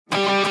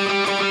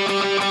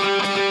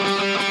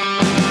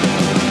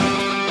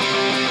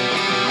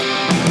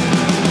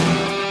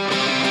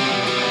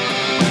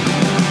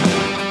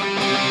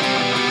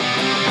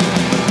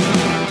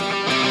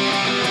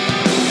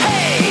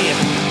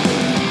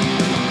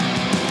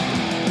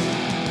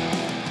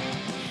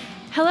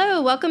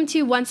Hello, welcome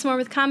to Once More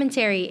with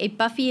Commentary, a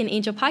Buffy and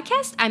Angel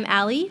podcast. I'm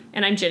Allie.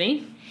 And I'm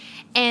Ginny.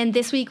 And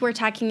this week we're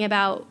talking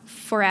about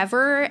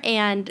Forever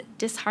and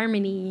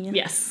Disharmony.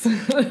 Yes.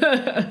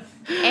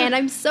 And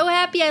I'm so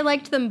happy I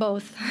liked them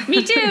both.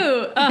 Me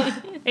too.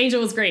 Angel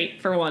was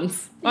great for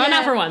once. Well,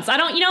 not for once.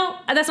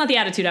 That's not the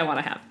attitude I want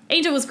to have.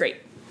 Angel was great.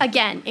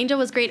 Again. Angel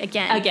was great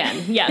again.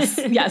 Again. Yes.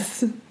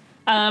 Yes.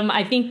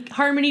 I think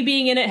Harmony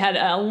being in it had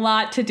a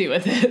lot to do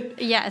with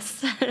it.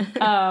 Yes.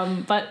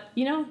 But,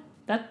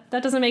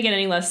 that doesn't make it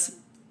any less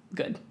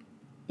good.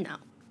 No.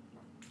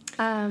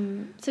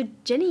 So,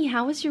 Jenny,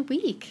 how was your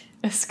week?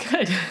 It's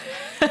good.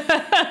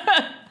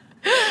 That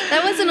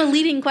wasn't a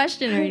leading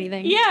question or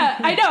anything. Yeah,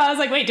 I know. I was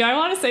like, wait, do I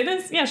want to say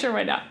this? Yeah, sure,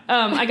 why not?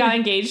 I got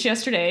engaged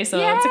yesterday, so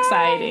that's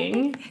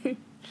exciting.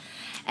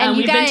 And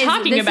you we've guys, been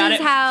talking about it.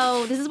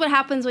 This is what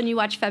happens when you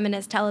watch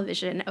feminist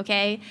television,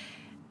 okay?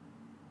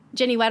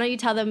 Jenny, why don't you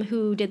tell them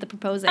who did the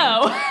proposing?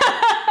 Oh,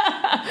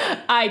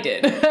 I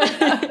did.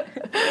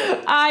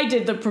 I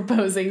did the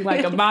proposing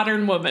like a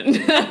modern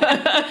woman.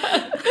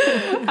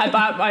 I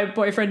bought my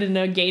boyfriend an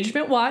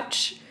engagement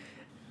watch,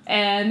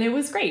 and it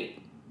was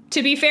great.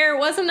 To be fair, it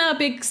wasn't a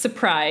big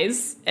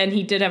surprise, and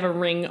he did have a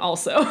ring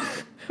also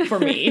for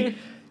me,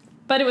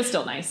 but it was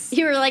still nice.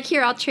 You were like,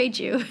 here, I'll trade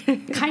you.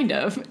 Kind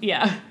of,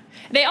 yeah.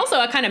 They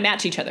also kind of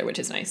match each other, which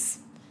is nice.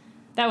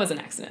 That was an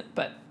accident,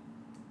 but,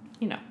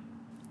 Well,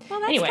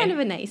 that's kind of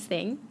a nice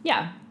thing.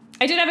 Yeah.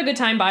 I did have a good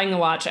time buying the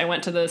watch. I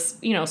went to this,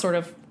 sort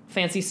of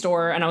fancy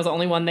store, and I was the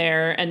only one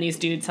there, and these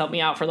dudes helped me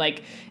out for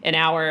like an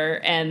hour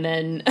and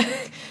then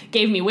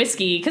gave me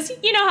whiskey, because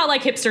you know how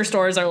like hipster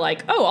stores are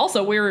like, oh,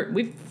 also we're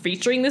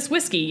featuring this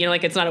whiskey,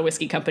 like it's not a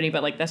whiskey company,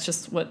 but like that's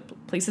just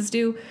what places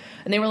do.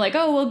 And they were like,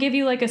 oh, we'll give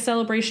you like a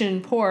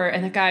celebration pour,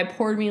 and the guy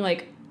poured me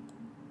like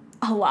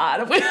a lot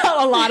of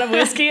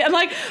whiskey. I'm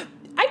like,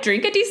 I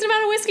drink a decent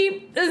amount of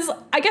whiskey.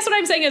 I guess what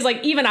I'm saying is,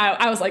 like, even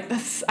I was like,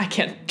 I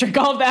can't drink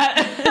all of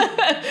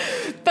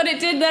that. But it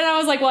did. Then I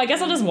was like, well, I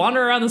guess I'll just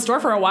wander around the store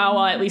for a while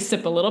I at least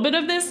sip a little bit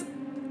of this. So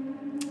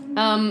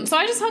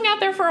I just hung out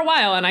there for a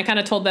while, and I kind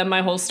of told them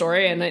my whole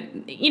story. And,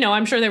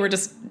 I'm sure they were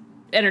just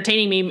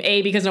entertaining me,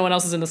 A, because no one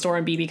else was in the store,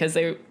 and B, because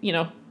they,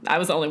 I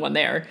was the only one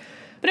there.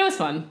 But it was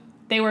fun.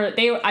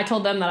 I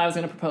told them that I was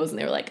going to propose, and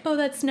they were like, oh,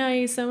 that's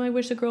nice. I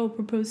wish a girl would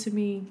propose to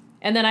me.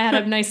 And then I had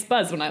a nice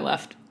buzz when I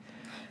left.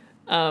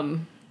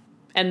 And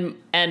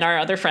our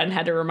other friend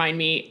had to remind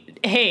me,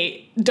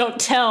 hey, don't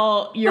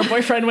tell your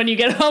boyfriend when you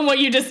get home what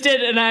you just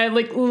did. And I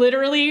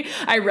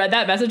I read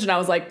that message and I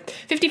was like,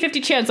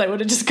 50-50 chance I would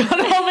have just gone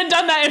home and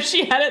done that if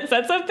she hadn't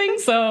said something.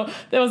 So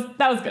that was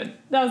good.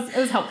 It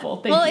was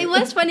helpful. Thank you. It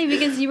was funny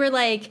because you were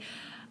like,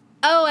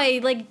 oh,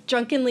 I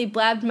drunkenly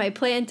blabbed my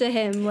plan to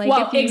him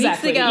a few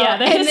weeks ago. Yeah,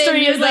 the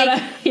history is like,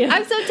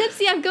 I'm so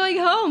tipsy, I'm going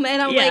home.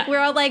 And we're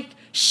all like,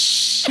 shh.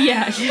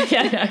 Yeah,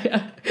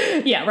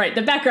 right.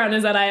 The background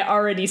is that I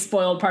already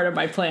spoiled part of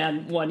my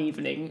plan one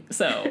evening,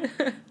 so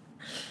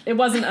it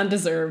wasn't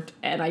undeserved,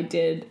 and I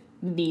did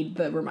need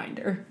the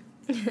reminder.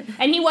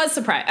 And he was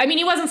surprised. I mean,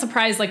 he wasn't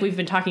surprised like we've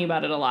been talking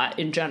about it a lot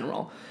in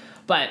general,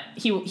 but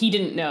he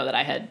didn't know that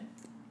I had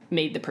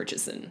made the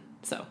purchase, and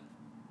so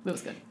it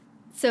was good.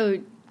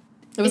 So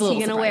is he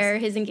going to wear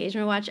his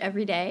engagement watch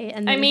every day?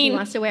 And then if he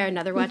wants to wear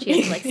another watch,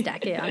 he has to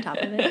stack it on top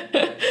of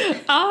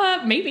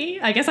it?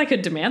 Maybe. I guess I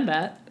could demand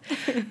that.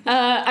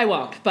 I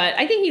won't, but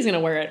I think he's going to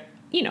wear it,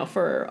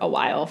 for a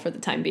while for the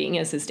time being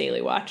as his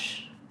daily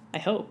watch. I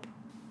hope.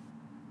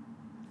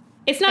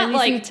 It's not at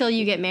least until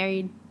you get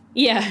married.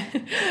 Yeah.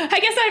 I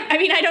guess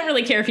I don't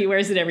really care if he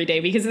wears it every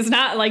day, because it's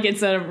not like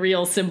it's a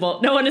real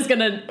symbol. No one is going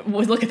to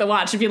look at the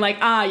watch and be like,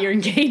 you're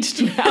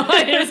engaged now.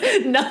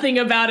 There's nothing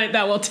about it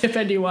that will tip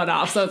anyone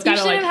off. So it's kind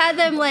of like, you should have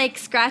had them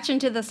scratch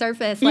into the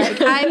surface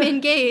I'm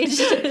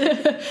engaged.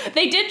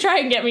 They did try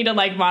and get me to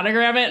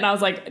monogram it, and I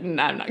was like,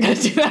 no, I'm not going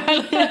to do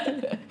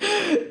that.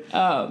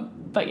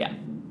 But yeah.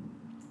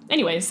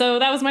 Anyway, so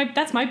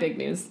that's my big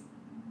news.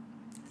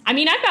 I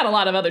mean, I've got a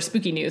lot of other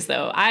spooky news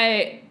though.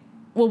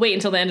 We'll wait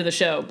until the end of the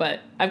show,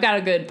 but I've got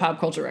a good pop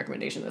culture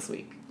recommendation this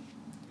week.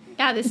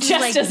 Yeah, this is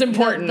just as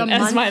important the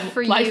as month my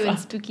for life you in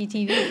spooky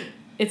TV.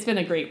 It's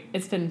been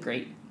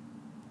great.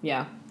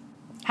 Yeah.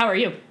 How are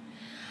you?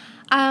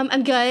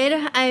 I'm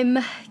good. I'm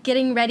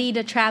getting ready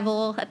to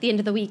travel at the end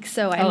of the week,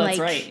 so I'm that's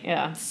right.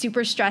 Yeah.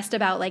 super stressed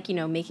about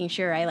making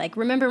sure I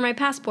remember my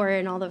passport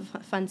and all the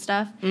fun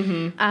stuff.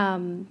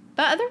 Mm-hmm.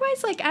 But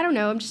otherwise, I don't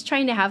know. I'm just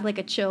trying to have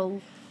a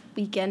chill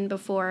weekend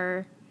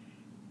before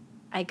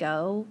I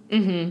go.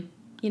 Mm-hmm.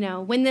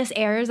 When this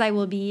airs, I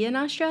will be in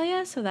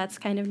Australia, so that's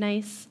kind of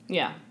nice.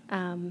 Yeah.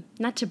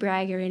 Not to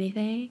brag or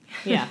anything.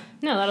 Yeah.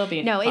 No, that'll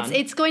be No, fun.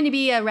 it's going to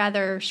be a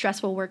rather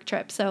stressful work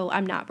trip, so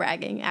I'm not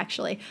bragging,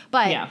 actually.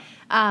 But, yeah,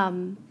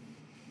 I'm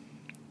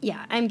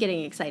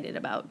getting excited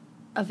about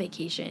a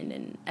vacation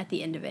and at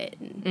the end of it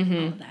and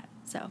all of that.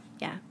 So,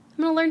 yeah. I'm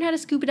going to learn how to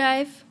scuba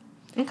dive.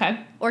 Okay.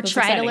 Or that's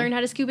try exciting. To learn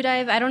how to scuba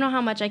dive. I don't know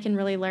how much I can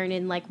really learn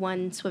in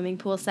one swimming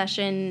pool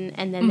session,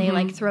 and then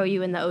they throw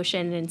you in the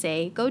ocean and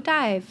say, go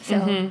dive. So,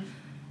 I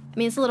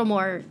mean, it's a little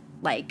more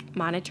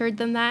monitored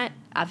than that,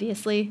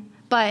 obviously,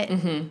 But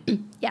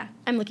yeah,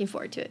 I'm looking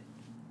forward to it.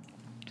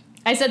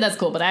 I said that's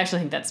cool, but I actually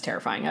think that's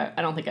terrifying.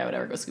 I don't think I would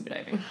ever go scuba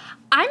diving.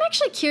 I'm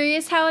actually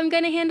curious how I'm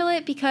going to handle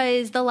it,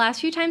 because the last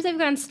few times I've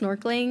gone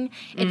snorkeling,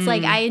 it's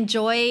like I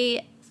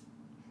enjoy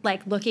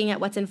like looking at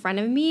what's in front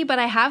of me, but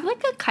I have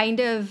like a kind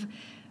of,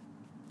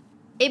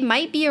 it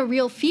might be a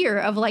real fear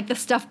of like the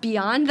stuff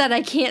beyond that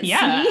I can't see.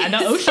 Yeah,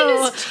 the ocean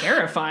is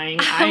terrifying.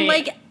 I'm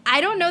like,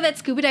 I don't know that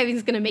scuba diving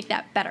is going to make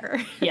that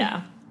better.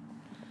 Yeah.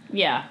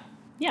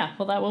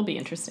 Well, that will be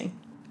interesting.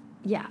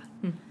 Yeah.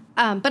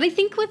 But I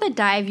think with a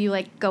dive, you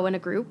like go in a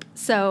group,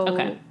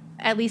 so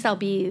at least I'll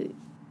be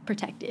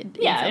protected.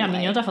 Yeah, I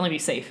mean, you'll definitely be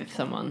safe if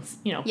someone's,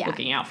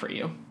 looking out for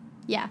you.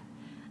 Yeah.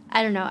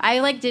 I don't know. I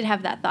like did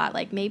have that thought,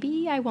 like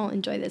maybe I won't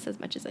enjoy this as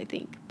much as I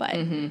think, but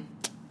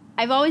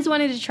I've always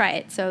wanted to try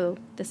it, so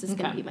this is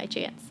going to be my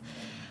chance.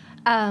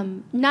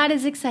 Not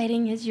as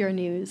exciting as your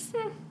news,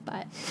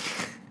 but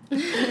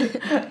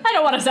I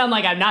don't want to sound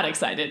like I'm not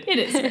excited. It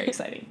is very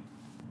exciting.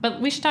 But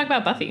we should talk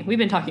about Buffy. We've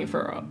been talking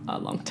for a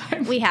long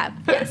time. We have,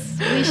 yes.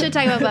 We should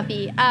talk about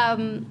Buffy.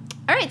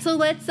 All right, so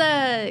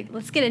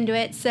let's get into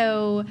it.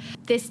 So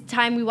this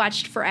time we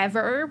watched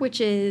Forever,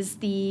 which is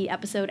the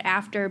episode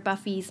after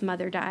Buffy's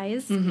mother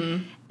dies.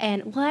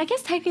 And, well, I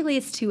guess technically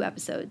it's 2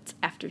 episodes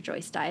after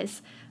Joyce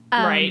dies.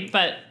 Right,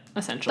 but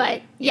essentially.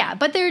 But, yeah,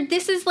 but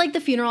this is like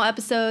the funeral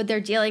episode. They're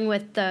dealing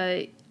with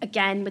the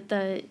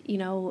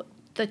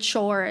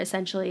chore,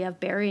 essentially,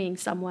 of burying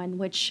someone,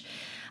 which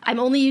I'm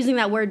only using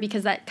that word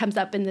because that comes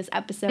up in this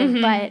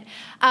episode. But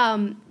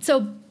so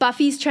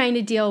Buffy's trying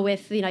to deal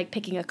with,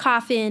 picking a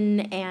coffin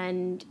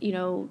and,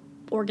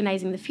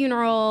 organizing the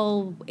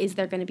funeral. Is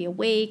there going to be a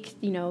wake?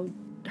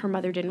 Her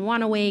mother didn't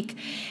want to wake.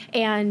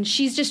 And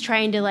she's just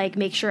trying to,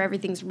 make sure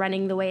everything's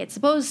running the way it's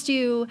supposed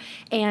to.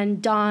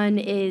 And Dawn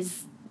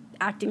is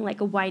acting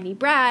like a whiny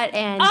brat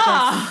and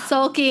just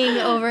sulking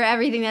over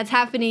everything that's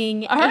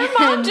happening. Her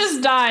mom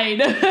just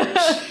died.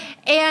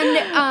 And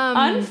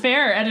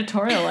unfair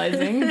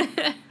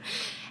editorializing.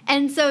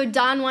 And so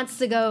Dawn wants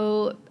to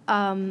go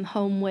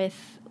home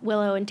with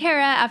Willow and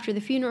Tara after the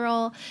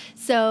funeral.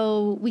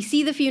 So we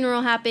see the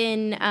funeral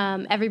happen.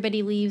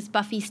 Everybody leaves.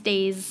 Buffy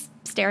stays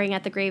staring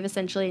at the grave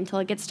essentially until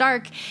it gets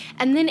dark.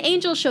 And then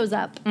Angel shows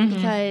up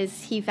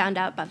because he found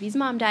out Buffy's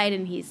mom died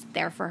and he's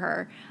there for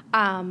her.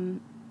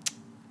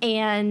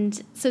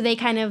 And so they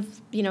kind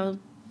of,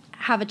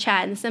 have a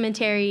chat in the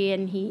cemetery,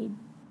 and he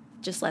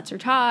just lets her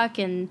talk,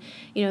 and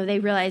they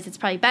realize it's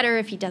probably better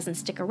if he doesn't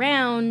stick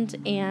around,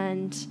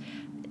 and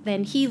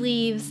then he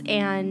leaves.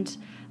 And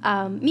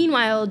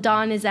meanwhile,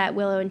 Dawn is at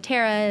Willow and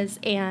Tara's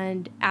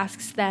and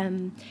asks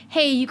them,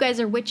 hey, you guys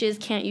are witches,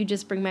 can't you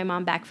just bring my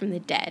mom back from the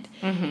dead?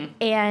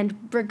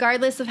 And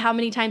regardless of how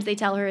many times they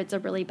tell her it's a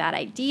really bad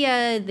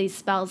idea, these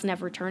spells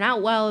never turn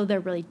out well,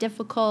 they're really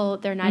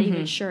difficult, they're not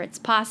even sure it's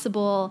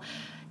possible,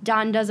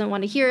 Dawn doesn't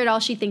want to hear it. All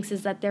she thinks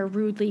is that they're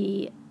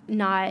rudely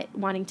not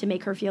wanting to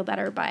make her feel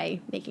better by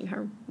making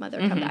her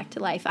mother come back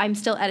to life. I'm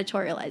still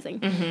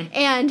editorializing.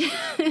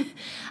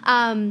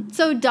 And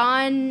so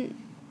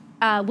Dawn,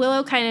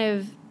 Willow kind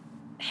of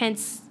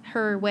hints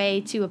her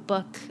way to a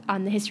book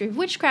on the history of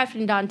witchcraft,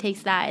 and Dawn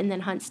takes that and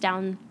then hunts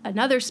down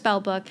another spell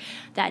book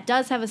that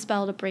does have a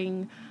spell to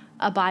bring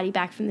a body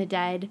back from the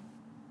dead.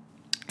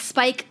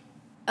 Spike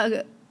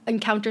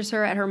encounters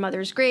her at her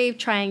mother's grave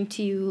trying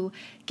to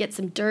get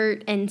some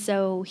dirt, and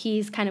so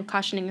he's kind of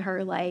cautioning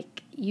her,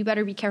 like, you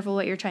better be careful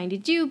what you're trying to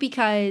do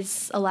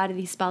because a lot of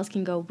these spells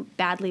can go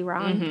badly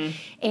wrong,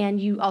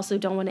 and you also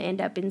don't want to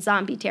end up in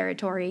zombie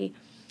territory.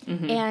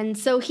 And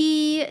so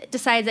he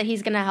decides that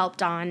he's going to help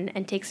Dawn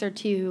and takes her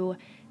to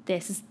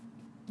this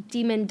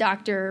demon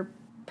doctor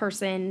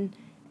person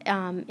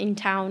in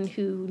town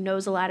who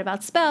knows a lot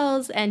about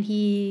spells, and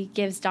he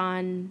gives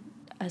Dawn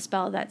a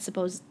spell that's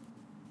supposed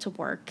to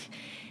work.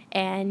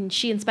 And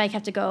she and Spike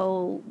have to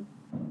go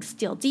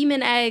steal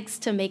demon eggs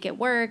to make it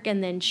work,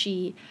 and then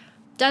she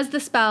does the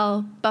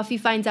spell. Buffy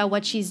finds out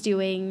what she's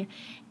doing,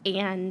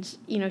 and,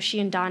 she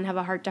and Dawn have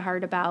a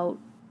heart-to-heart about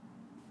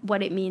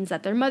what it means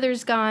that their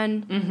mother's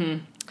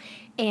gone.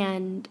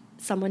 And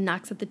someone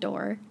knocks at the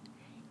door,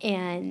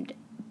 and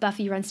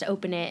Buffy runs to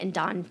open it, and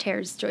Dawn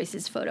tears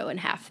Joyce's photo in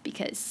half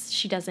because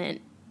she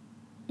doesn't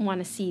want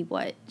to see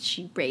what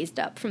she raised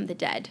up from the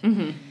dead.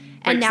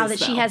 And now that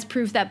she has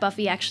proof that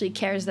Buffy actually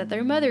cares that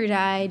their mother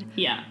died,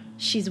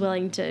 she's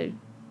willing to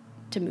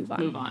move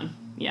on.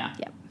 Yeah.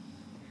 Yep.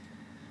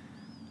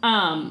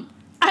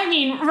 I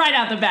mean, right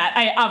out the bat,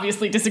 I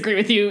obviously disagree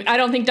with you. I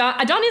don't think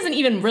Dawn isn't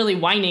even really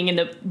whining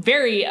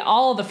in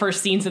all the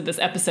first scenes of this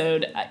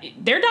episode.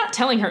 They're not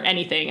telling her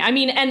anything. I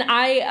mean, and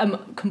I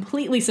am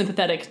completely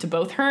sympathetic to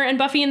both her and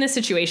Buffy in this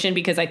situation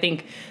because I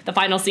think the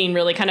final scene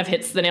really kind of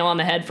hits the nail on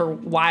the head for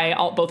why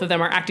both of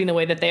them are acting the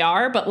way that they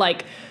are. But,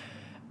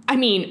 I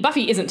mean,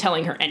 Buffy isn't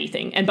telling her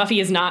anything, and Buffy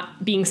is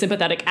not being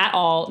sympathetic at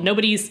all.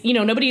 Nobody's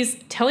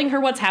telling her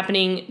what's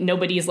happening.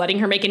 Nobody's letting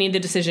her make any of the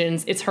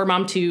decisions. It's her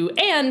mom too.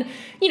 And,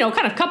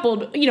 kind of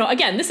coupled,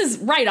 again, this is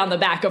right on the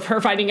back of her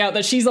finding out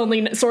that she's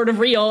only sort of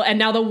real. And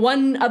now the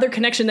one other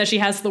connection that she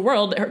has to the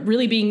world,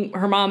 really being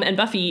her mom and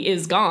Buffy,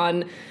 is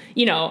gone.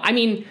 I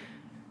mean,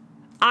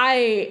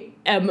 I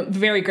am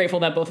very grateful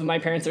that both of my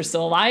parents are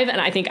still alive, and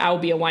I think I will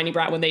be a whiny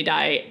brat when they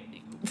die,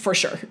 for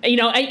sure. You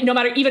know, no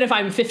matter, even if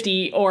I'm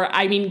 50 or,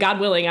 I mean, God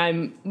willing,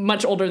 I'm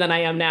much older than I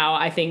am now.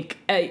 I think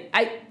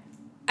I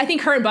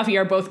think her and Buffy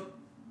are both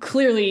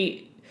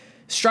clearly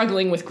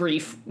struggling with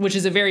grief, which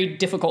is a very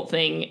difficult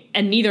thing,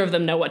 and neither of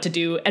them know what to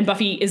do. And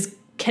Buffy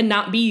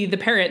cannot be the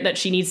parent that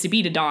she needs to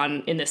be to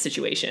Dawn in this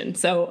situation.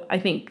 So I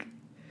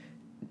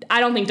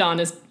don't think Dawn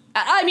is.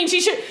 I mean,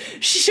 she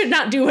should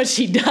not do what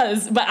she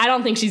does, but I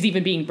don't think she's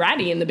even being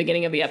bratty in the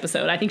beginning of the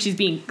episode. I think she's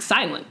being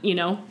silent, you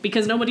know,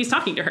 because nobody's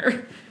talking to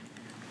her.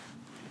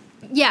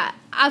 Yeah,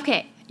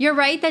 okay. You're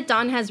right that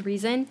Dawn has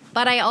reason,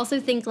 but I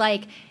also think,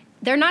 like,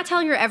 they're not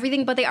telling her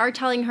everything, but they are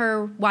telling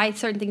her why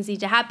certain things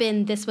need to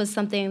happen. This was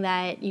something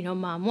that, you know,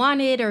 Mom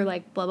wanted, or,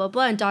 like, blah, blah,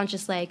 blah. And Dawn's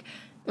just like,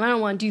 I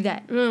don't want to do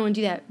that. I don't want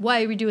to do that.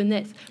 Why are we doing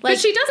this? Like, but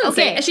she doesn't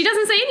say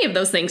any of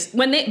those things.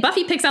 When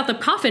Buffy picks out the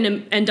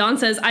coffin and Dawn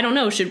says, I don't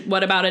know,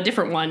 what about a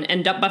different one?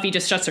 And Buffy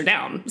just shuts her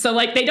down. So,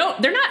 like, they're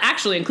not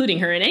actually including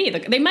her in any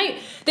of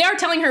they are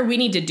telling her we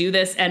need to do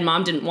this and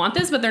Mom didn't want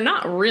this, but they're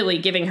not really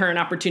giving her an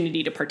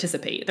opportunity to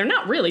participate. They're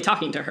not really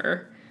talking to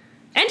her.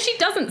 And she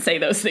doesn't say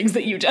those things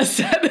that you just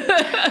said.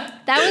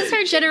 That was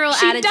her general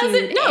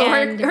attitude.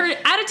 Her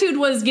attitude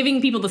was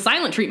giving people the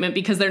silent treatment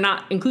because they're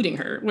not including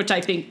her, which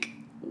I think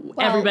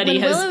everybody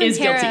is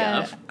guilty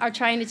of. Are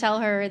trying to tell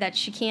her that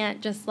she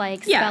can't just,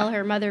 like, spell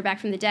her mother back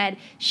from the dead.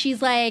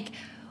 She's like,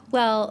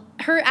 well,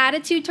 her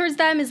attitude towards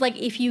them is like,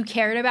 if you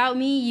cared about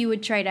me, you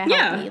would try to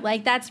help me.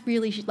 Like, that's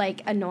really,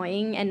 like,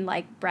 annoying and,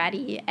 like,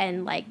 bratty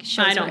and, like,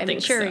 shows her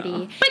immaturity.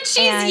 So. But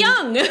she's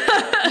young.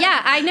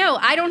 Yeah, I know.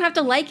 I don't have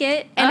to like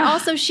it. And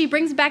also, she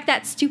brings back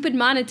that stupid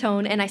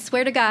monotone, and I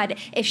swear to God,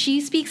 if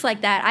she speaks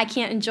like that, I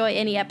can't enjoy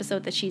any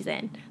episode that she's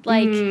in.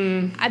 Like,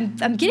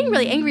 I'm getting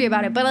really angry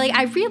about it, but, like,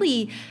 I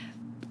really...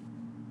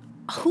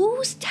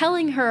 Who's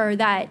telling her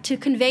that to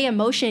convey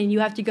emotion you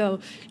have to go,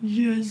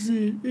 yes,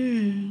 it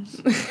is?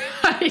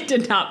 It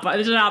did not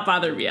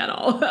bother me at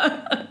all. But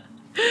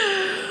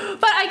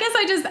I guess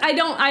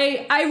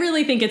I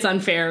really think it's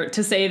unfair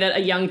to say that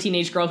a young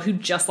teenage girl who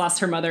just lost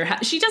her mother,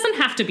 she doesn't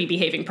have to be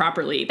behaving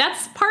properly.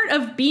 That's part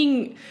of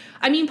being,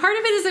 I mean, part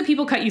of it is that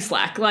people cut you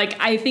slack. Like,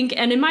 I think,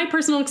 and in my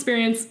personal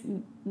experience,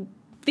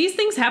 these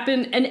things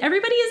happen and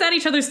everybody is at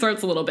each other's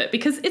throats a little bit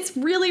because it's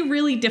really,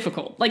 really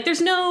difficult. Like,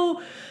 there's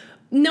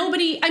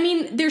I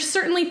mean, there's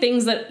certainly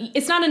things that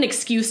it's not an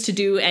excuse to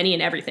do any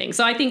and everything.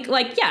 So I think,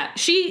 like, yeah,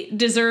 she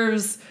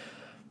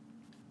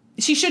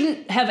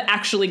shouldn't have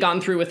actually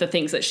gone through with the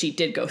things that she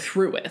did go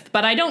through with.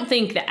 But I don't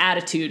think the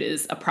attitude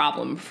is a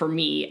problem for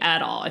me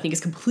at all. I think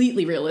it's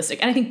completely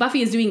realistic. And I think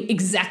Buffy is doing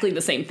exactly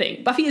the same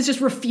thing. Buffy is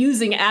just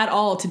refusing at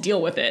all to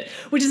deal with it,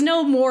 which is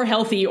no more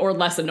healthy or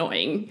less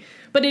annoying.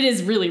 But it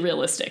is really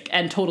realistic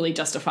and totally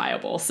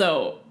justifiable.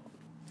 So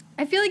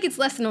I feel like it's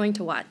less annoying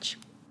to watch.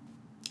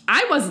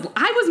 I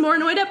was more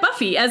annoyed at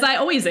Buffy, as I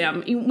always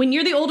am. When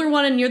you're the older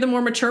one and you're the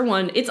more mature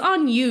one, it's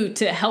on you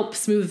to help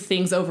smooth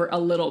things over a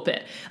little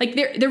bit. Like,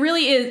 there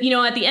really is, you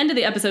know, at the end of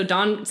the episode,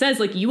 Dawn says,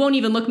 like, you won't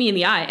even look me in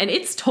the eye. And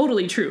it's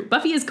totally true.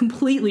 Buffy is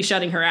completely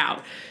shutting her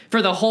out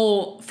for the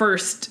whole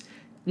first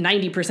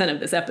 90% of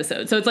this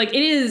episode. So it's like,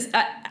 it is,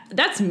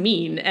 that's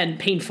mean and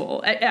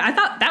painful. I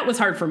thought that was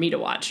hard for me to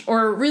watch.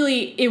 Or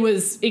really, it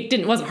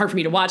wasn't hard for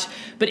me to watch,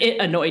 but it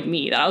annoyed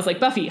me that I was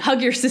like, Buffy,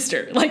 hug your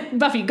sister. Like,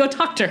 Buffy, go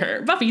talk to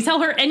her. Buffy, tell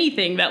her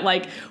anything that,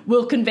 like,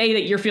 will convey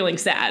that you're feeling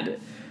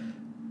sad.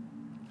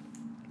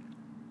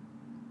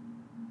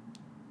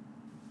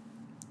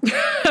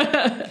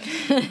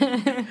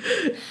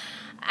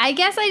 I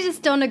guess I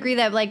just don't agree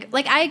that, like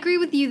I agree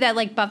with you that,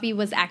 like, Buffy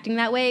was acting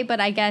that way,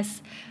 but I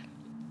guess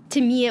to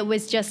me it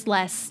was just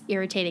less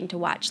irritating to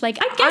watch. Like,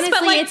 I guess, honestly,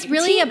 but, like, it's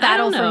really a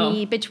battle for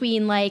me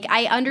between, like,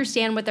 I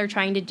understand what they're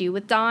trying to do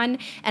with Dawn,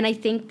 and I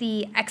think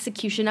the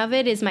execution of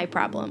it is my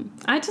problem.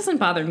 It doesn't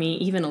bother me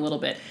even a little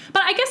bit.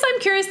 But I guess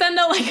I'm curious then,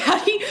 though, like,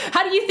 how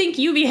do you think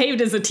you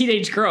behaved as a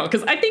teenage girl?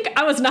 Because I think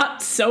I was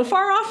not so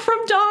far off from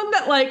Dawn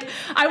that, like,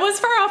 I was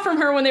far off from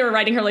her when they were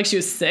writing her like she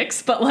was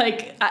 6, but,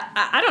 like,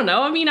 I don't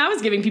know. I mean, I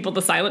was giving people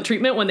the silent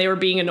treatment when they were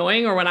being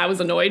annoying or when I was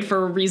annoyed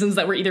for reasons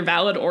that were either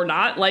valid or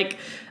not. Like,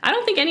 I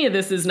don't think any of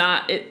this is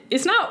not,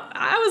 it's not,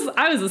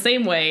 I was the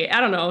same way. I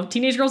don't know.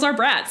 Teenage girls are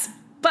brats,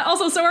 but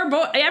also so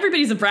are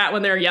everybody's a brat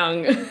when they're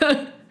young.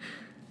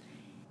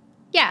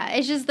 Yeah,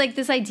 it's just like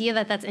this idea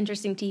that that's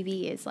interesting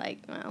TV is like,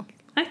 well.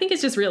 I think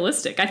it's just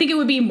realistic. I think it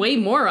would be way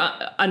more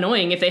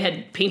annoying if they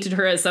had painted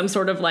her as some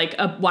sort of, like,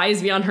 a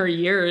wise beyond her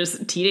years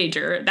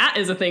teenager. That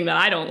is a thing that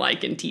I don't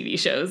like in TV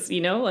shows,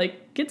 you know?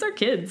 Like, kids are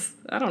kids.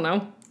 I don't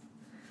know.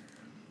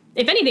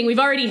 If anything, we've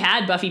already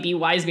had Buffy be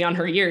wise beyond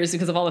her years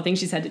because of all the things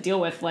she's had to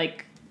deal with.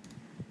 Like,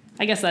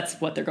 I guess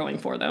that's what they're going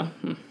for, though.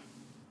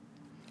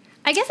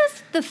 I guess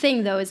that's the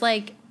thing, though, is,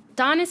 like,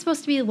 Dawn is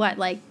supposed to be what?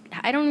 Like,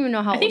 I don't even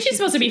know how old I think she's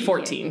supposed to be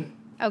 14.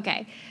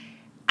 Okay.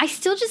 I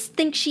still just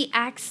think she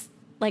acts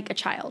like a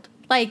child.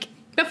 Like,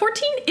 but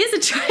 14 is a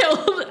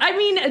child. I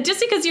mean, just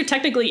because you're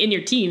technically in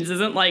your teens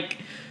isn't, like,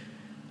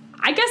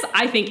 I guess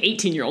I think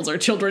 18-year-olds are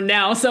children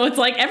now, so it's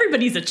like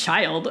everybody's a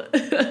child.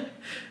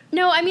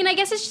 No, I mean, I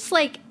guess it's just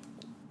like,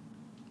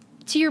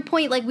 to your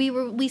point, like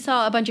we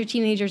saw a bunch of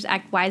teenagers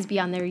act wise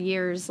beyond their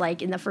years,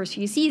 like in the first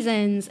few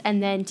seasons,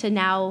 and then to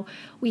now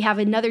we have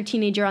another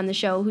teenager on the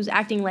show who's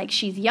acting like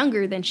she's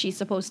younger than she's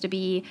supposed to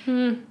be.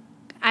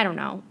 I don't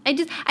know. I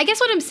guess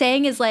what I'm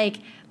saying is like,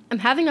 I'm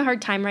having a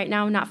hard time right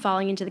now not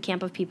falling into the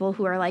camp of people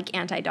who are like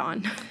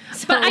anti-Dawn.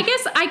 So, but I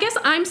guess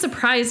I'm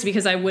surprised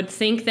because I would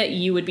think that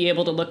you would be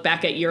able to look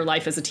back at your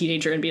life as a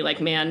teenager and be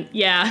like, man,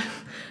 yeah,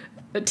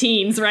 the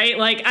teens, right?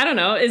 Like, I don't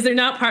know. Is there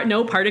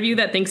no part of you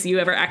that thinks you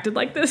ever acted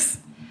like this?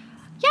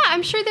 Yeah,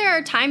 I'm sure there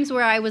are times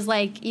where I was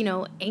like, you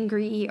know,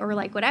 angry or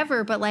like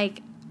whatever, but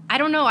like, I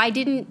don't know. I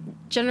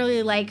didn't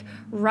generally like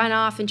run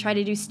off and try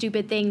to do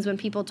stupid things when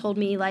people told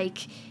me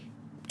like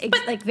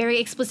very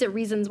explicit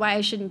reasons why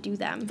I shouldn't do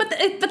them. But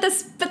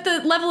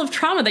the level of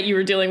trauma that you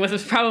were dealing with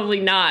was probably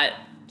not.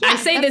 Yeah, I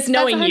say this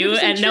knowing you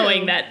and true.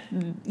 Knowing that,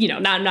 you know,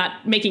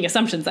 not making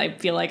assumptions. I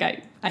feel like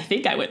I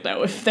think I would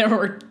know if there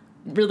were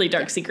really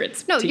dark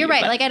secrets. No, you're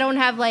right. Like, I don't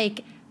have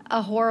like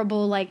a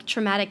horrible like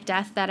traumatic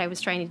death that I was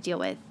trying to deal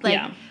with. Like,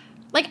 yeah.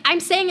 Like, I'm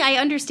saying I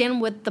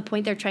understand what the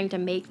point they're trying to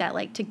make, that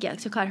like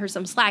to cut her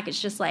some slack. It's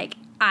just like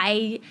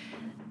I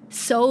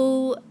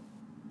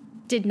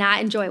did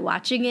not enjoy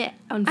watching it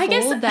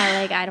unfold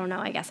that like I don't know.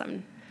 I guess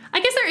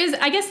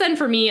then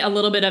for me a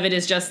little bit of it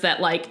is just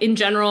that like in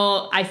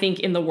general I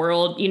think in the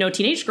world, you know,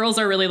 teenage girls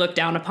are really looked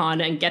down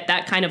upon and get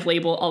that kind of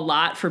label a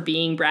lot for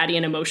being bratty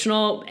and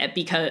emotional,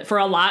 because for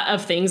a lot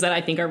of things that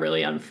I think are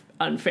really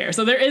unfair.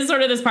 So there is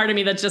sort of this part of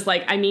me that's just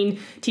like, I mean,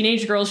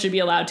 teenage girls should be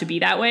allowed to be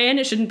that way, and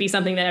it shouldn't be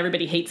something that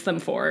everybody hates them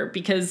for,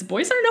 because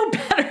boys are no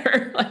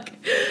better. Like,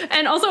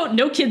 and also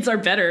no kids are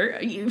better.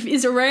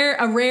 Is a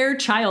rare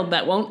child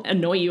that won't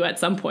annoy you at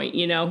some point,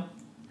 you know?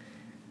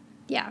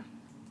 Yeah.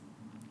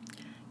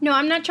 No,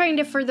 I'm not trying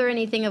to further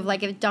anything of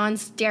like if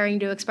Dawn's daring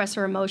to express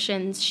her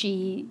emotions,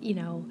 she, you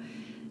know,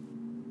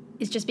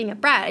 is just being a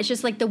brat. It's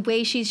just like the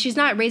way she's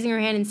not raising her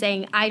hand and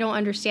saying, I don't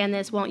understand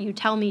this, won't you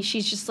tell me?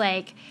 She's just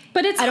like,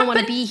 I don't want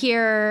to be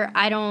here.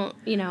 I don't,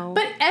 you know.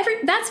 But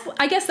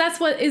I guess that's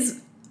what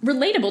is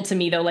relatable to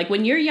me though. Like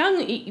when you're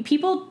young,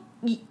 people,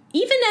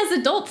 even as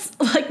adults,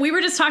 like we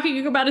were just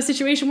talking about a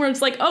situation where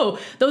it's like, oh,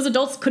 those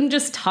adults couldn't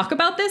just talk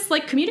about this.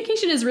 Like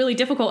communication is really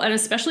difficult. And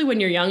especially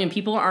when you're young and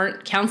people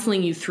aren't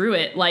counseling you through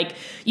it, like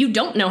you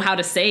don't know how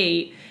to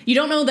say, you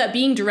don't know that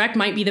being direct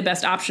might be the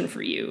best option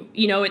for you.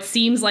 You know, it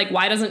seems like,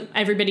 why doesn't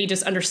everybody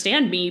just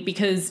understand me?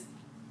 Because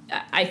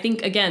I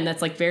think, again,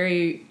 that's like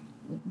very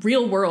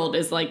real world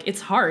is like, it's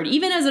hard.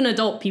 Even as an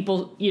adult,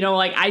 people, you know,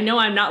 like I know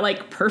I'm not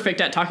like perfect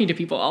at talking to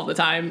people all the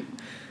time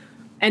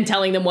and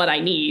telling them what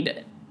I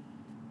need,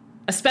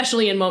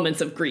 especially in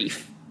moments of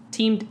grief.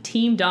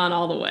 Team Dawn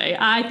all the way.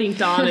 I think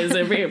Dawn is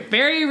a very,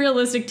 very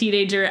realistic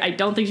teenager. I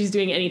don't think she's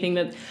doing anything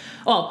that...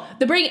 Well,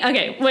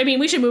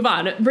 we should move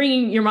on. Trying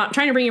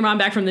to bring your mom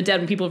back from the dead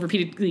when people have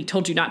repeatedly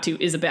told you not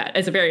to is a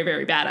very,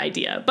 very bad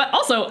idea. But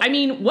also, I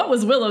mean, what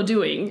was Willow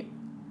doing?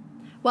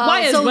 Well,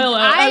 why is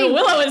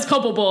Willow is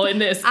culpable in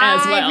this as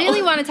well? I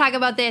really want to talk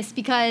about this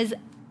because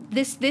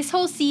this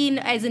whole scene,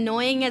 as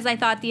annoying as I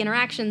thought the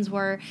interactions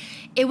were,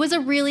 it was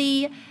a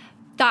really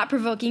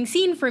thought-provoking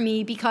scene for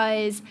me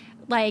because,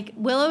 like,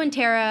 Willow and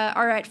Tara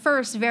are at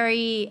first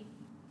very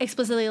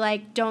explicitly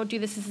like, don't do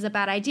this is a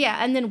bad idea.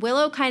 And then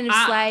Willow kind of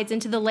slides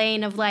into the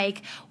lane of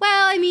like,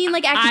 well, I mean,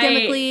 like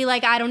academically,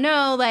 like, I don't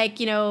know, like,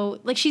 you know,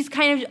 like she's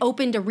kind of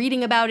open to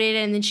reading about it.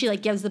 And then she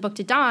like gives the book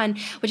to Dawn,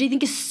 which I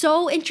think is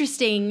so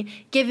interesting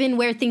given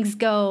where things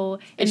go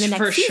in the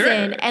next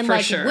season. And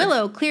like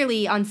Willow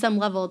clearly on some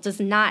level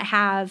does not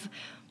have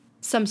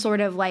some sort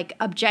of like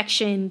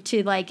objection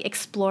to like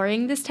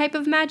exploring this type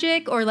of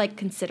magic or like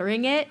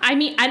considering it. I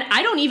mean, and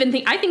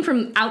I think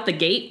from out the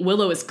gate,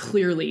 Willow is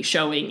clearly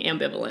showing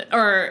ambivalence.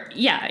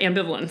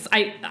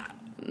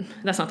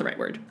 That's not the right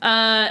word.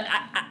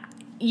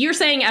 You're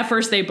saying at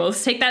first they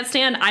both take that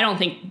stand. I don't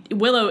think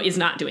Willow is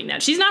not doing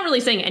that. She's not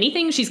really saying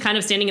anything. She's kind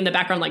of standing in the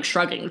background, like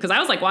shrugging, because I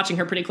was like watching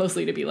her pretty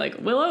closely to be like,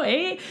 Willow,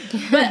 eh?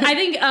 But I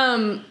think,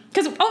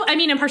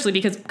 and partially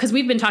because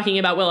we've been talking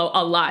about Willow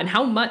a lot and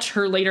how much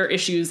her later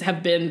issues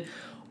have been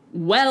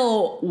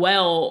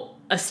well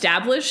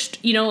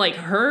established. You know, like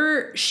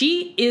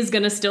she is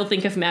going to still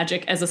think of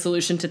magic as a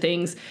solution to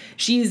things.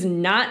 She's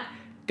not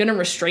going to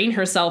restrain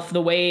herself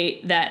the way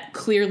that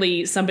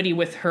clearly somebody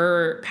with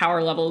her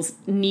power levels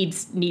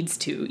needs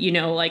to, you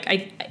know, like,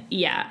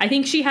 I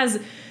think she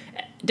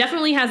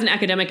definitely has an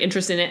academic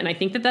interest in it. And I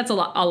think that that's a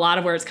lot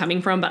of where it's coming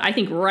from. But I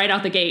think right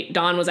out the gate,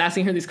 Dawn was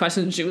asking her these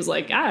questions. And she was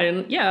like,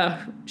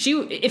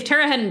 if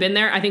Tara hadn't been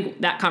there, I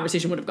think that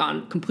conversation would have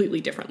gone completely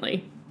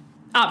differently,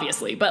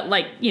 obviously. But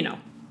like, you know.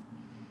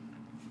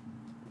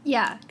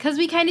 Yeah, because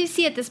we kind of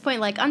see at this point,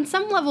 like, on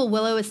some level,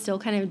 Willow is still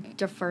kind of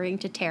deferring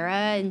to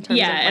Tara in terms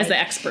of, like, as the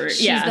expert,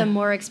 she's the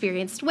more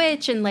experienced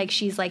witch, and, like,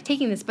 she's, like,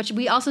 taking this. But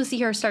we also see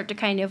her start to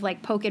kind of,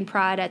 like, poke and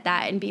prod at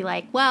that and be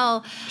like,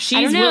 well,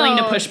 she's willing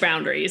to push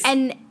boundaries.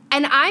 And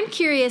I'm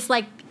curious,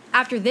 like,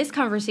 after this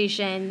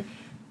conversation,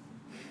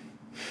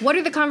 what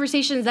are the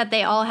conversations that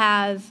they all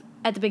have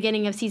at the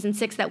beginning of season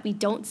 6 that we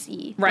don't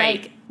see?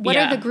 Right. Like, what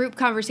are the group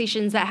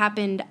conversations that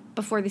happened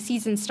before the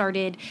season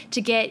started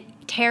to get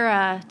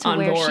Tara to on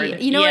where board.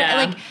 she, you know,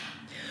 like.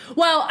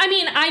 Well, I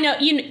mean, I know,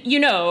 you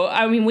know,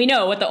 I mean, we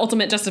know what the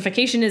ultimate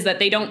justification is, that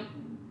they don't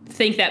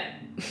think that,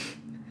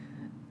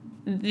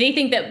 they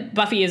think that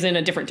Buffy is in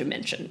a different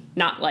dimension,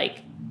 not like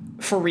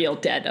for real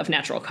dead of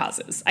natural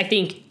causes. I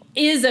think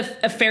is a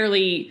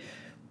fairly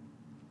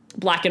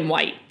black and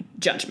white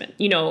judgment,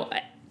 you know,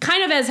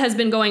 kind of as has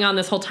been going on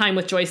this whole time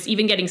with Joyce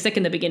even getting sick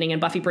in the beginning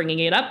and Buffy bringing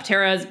it up.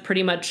 Tara's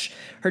pretty much,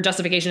 her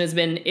justification has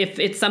been, if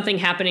it's something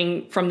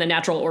happening from the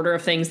natural order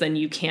of things, then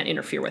you can't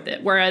interfere with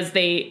it. Whereas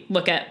they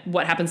look at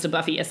what happens to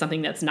Buffy as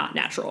something that's not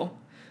natural.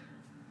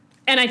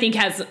 And I think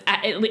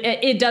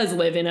it does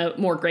live in a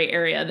more gray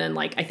area than,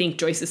 like, I think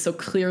Joyce is so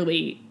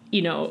clearly,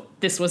 you know,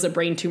 this was a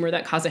brain tumor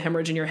that caused a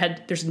hemorrhage in your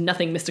head. There's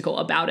nothing mystical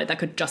about it that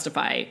could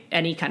justify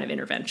any kind of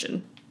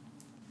intervention.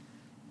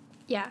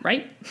 Yeah.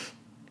 Right?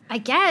 I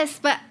guess,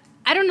 but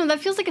I don't know. That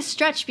feels like a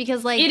stretch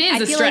because, like, it is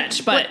I a feel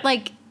stretch, but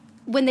like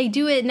when they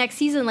do it next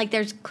season, like,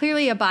 there's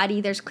clearly a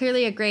body, there's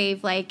clearly a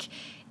grave, like,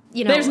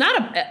 you know. There's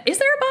not is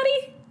there a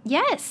body?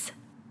 Yes.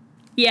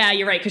 Yeah,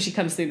 you're right, because she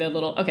comes through the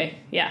little. Okay,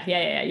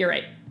 yeah. You're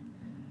right.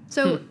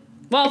 So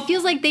Well, it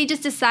feels like they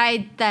just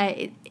decide that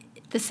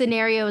the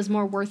scenario is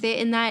more worth it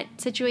in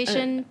that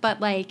situation, but,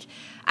 like,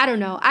 I don't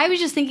know. I was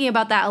just thinking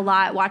about that a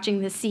lot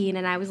watching this scene,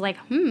 and I was like,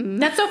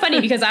 That's so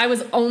funny, because I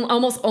was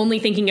almost only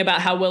thinking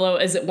about how Willow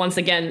is, once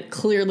again,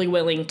 clearly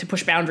willing to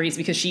push boundaries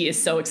because she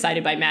is so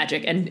excited by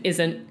magic and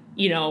isn't,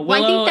 you know,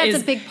 Willow well, I think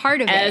that's a big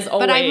part of it.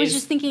 Always, but I was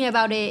just thinking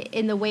about it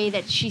in the way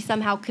that she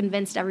somehow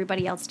convinced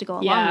everybody else to go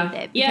along with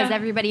it. Because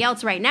everybody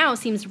else right now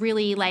seems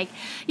really like,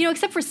 you know,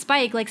 except for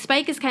Spike. Like,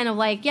 Spike is kind of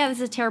like, yeah, this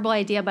is a terrible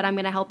idea, but I'm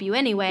going to help you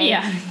anyway.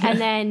 Yeah. And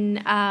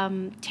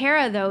then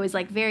Tara, though, is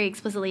like very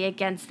explicitly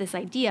against this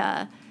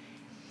idea.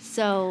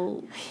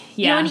 So,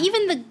 you know, and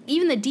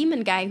even the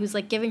demon guy who's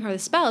like giving her the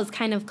spell is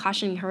kind of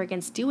cautioning her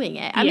against doing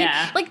it. I mean,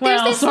 like,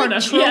 there's this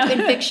like trope in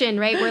fiction,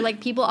 right, where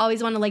like people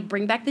always want to like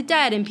bring back the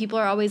dead, and people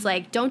are always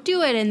like, don't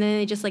do it, and then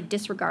they just like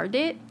disregard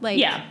it.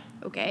 Like,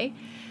 okay,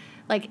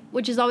 like,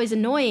 which is always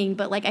annoying.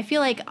 But like, I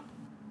feel like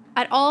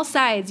at all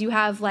sides you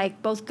have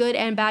like both good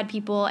and bad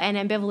people and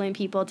ambivalent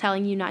people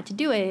telling you not to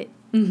do it.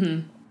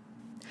 Mm-hmm.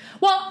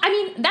 Well, I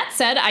mean, that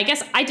said, I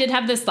guess I did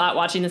have this thought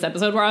watching this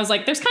episode where I was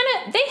like, they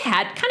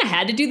had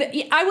to do that.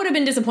 I would have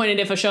been disappointed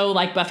if a show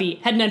like Buffy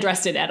hadn't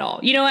addressed it at all.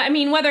 You know, I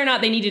mean, whether or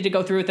not they needed to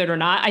go through with it or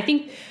not, I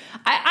think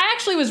I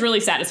actually was really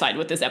satisfied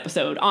with this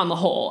episode on the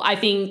whole. I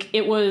think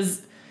it would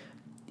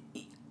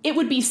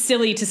be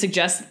silly to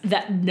suggest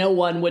that no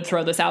one would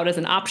throw this out as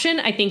an option.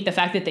 I think the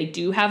fact that they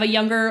do have a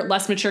younger,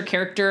 less mature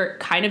character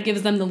kind of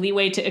gives them the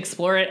leeway to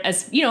explore it,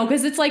 as, you know,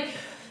 because it's like,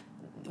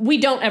 we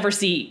don't ever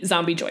see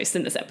zombie Joyce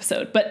in this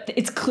episode, but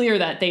it's clear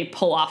that they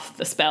pull off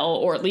the spell,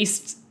 or at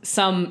least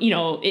some, you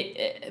know,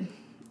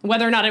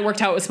 whether or not it worked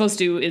how it was supposed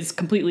to is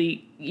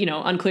completely, you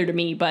know, unclear to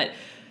me. But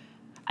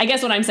I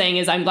guess what I'm saying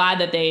is I'm glad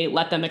that they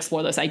let them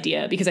explore this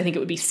idea, because I think it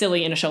would be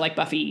silly in a show like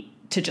Buffy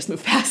to just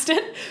move past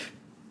it.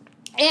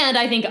 And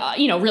I think,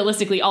 you know,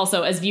 realistically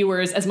also as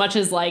viewers, as much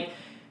as like,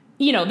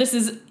 you know, this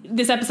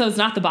episode's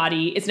not the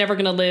body. It's never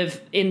going to live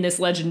in this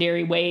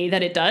legendary way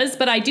that it does.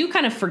 But I do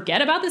kind of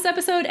forget about this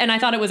episode. And I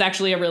thought it was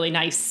actually a really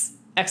nice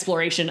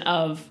exploration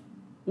of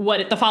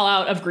the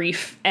fallout of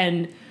grief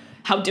and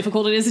how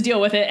difficult it is to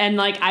deal with it. And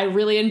like, I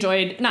really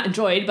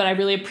but I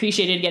really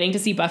appreciated getting to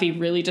see Buffy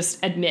really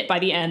just admit by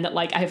the end that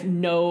like, I have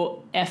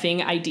no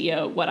effing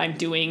idea what I'm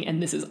doing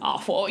and this is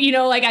awful. You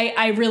know, like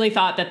I really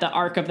thought that the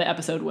arc of the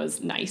episode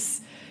was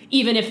nice,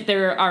 even if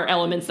there are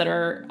elements that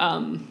are,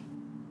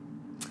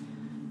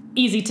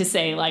 easy to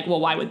say, like,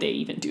 well, why would they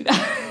even do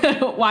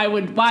that? why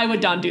would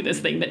Dawn do this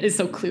thing that is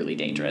so clearly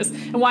dangerous?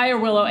 And why are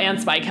Willow and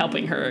Spike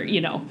helping her,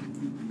 you know?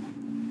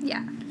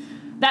 Yeah.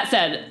 That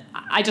said,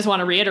 I just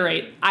want to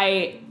reiterate,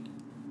 I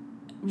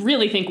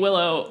really think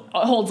Willow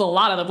holds a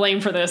lot of the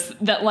blame for this.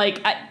 That,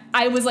 like,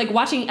 I was, like,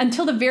 watching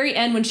until the very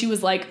end when she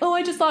was like, oh,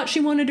 I just thought she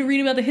wanted to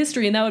read about the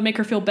history and that would make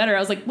her feel better. I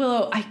was like,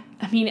 Willow, I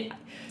mean,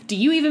 do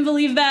you even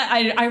believe that?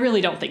 I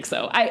really don't think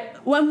so.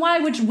 Why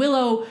would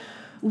Willow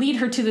lead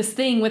her to this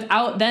thing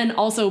without then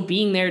also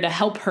being there to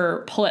help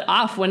her pull it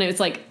off, when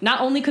it's like,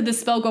 not only could this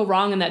spell go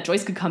wrong and that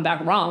Joyce could come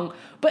back wrong,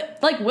 but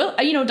like,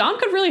 Dawn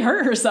could really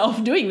hurt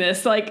herself doing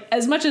this, like,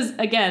 as much as,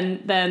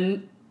 again,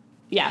 then,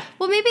 yeah.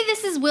 Well, maybe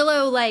this is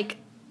Willow, like,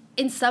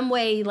 in some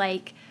way,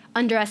 like,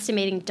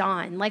 underestimating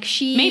Dawn. Like,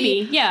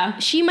 maybe, yeah.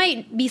 She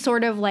might be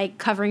sort of, like,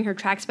 covering her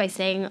tracks by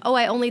saying, oh,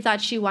 I only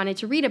thought she wanted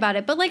to read about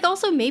it. But, like,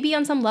 also maybe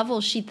on some level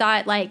she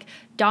thought, like,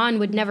 Dawn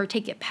would never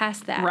take it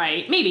past that.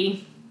 Right,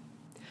 maybe.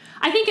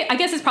 I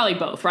guess it's probably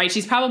both, right?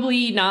 She's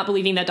probably not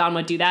believing that Dawn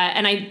would do that.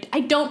 And I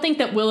don't think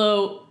that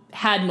Willow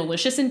had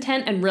malicious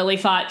intent and really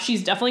thought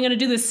she's definitely going to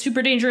do this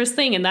super dangerous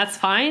thing, and that's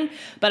fine.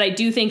 But I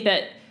do think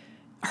that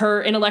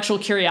her intellectual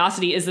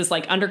curiosity is this,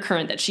 like,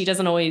 undercurrent that she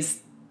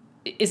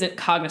isn't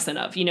cognizant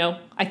of, you know?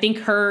 I think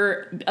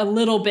her a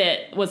little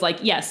bit was like,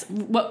 yes,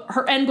 what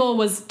her end goal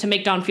was to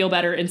make Dawn feel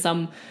better in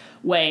some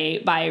way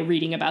by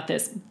reading about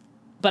this.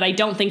 but I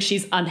don't think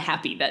she's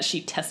unhappy that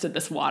she tested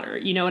this water.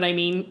 You know what I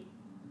mean?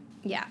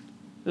 Yeah.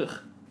 Ugh.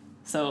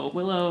 So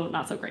Willow,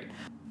 not so great.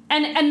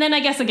 And then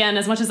I guess, again,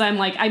 as much as I'm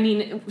like, I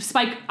mean,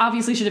 Spike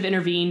obviously should have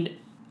intervened.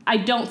 I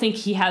don't think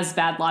he has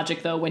bad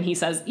logic, though, when he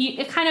says,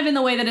 kind of in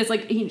the way that it's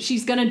like,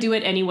 she's going to do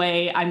it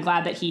anyway. I'm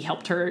glad that he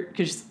helped her,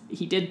 because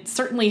he did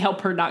certainly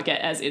help her not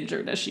get as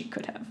injured as she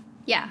could have.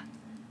 Yeah.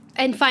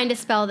 And find a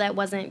spell that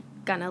wasn't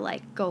going to,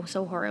 like, go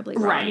so horribly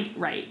wrong.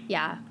 Right.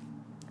 Yeah.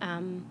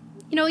 You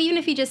know, even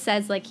if he just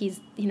says, like, he's,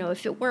 you know,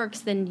 if it works,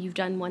 then you've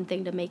done one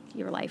thing to make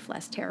your life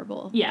less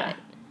terrible. Yeah.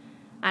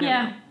 But I don't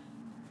know.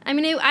 I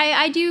mean,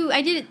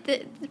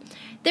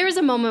 there was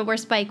a moment where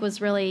Spike was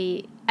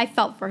really, I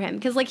felt for him,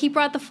 because, like, he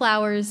brought the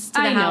flowers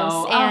to the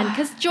house, and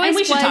because Joyce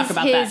was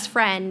his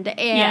friend,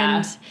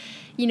 and,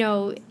 you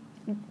know,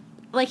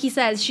 like he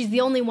says, she's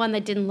the only one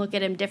that didn't look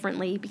at him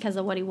differently because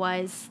of what he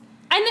was.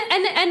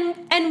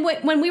 And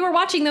when we were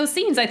watching those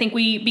scenes, I think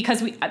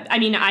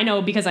I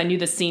know because I knew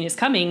this scene is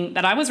coming,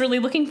 that I was really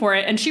looking for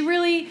it, and she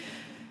really...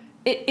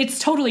 It's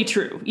totally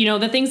true. You know,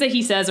 the things that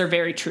he says are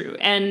very true.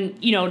 And,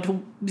 you know,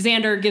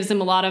 Xander gives him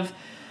a lot of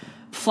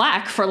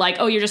flack for like,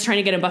 oh, you're just trying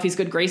to get in Buffy's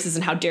good graces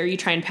and how dare you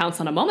try and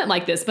pounce on a moment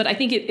like this. But I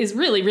think it is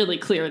really, really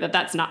clear that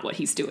that's not what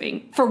he's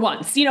doing for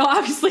once. You know,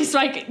 obviously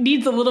Spike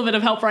needs a little bit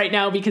of help right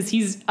now because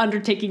he's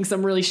undertaking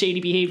some really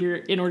shady behavior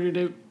in order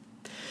to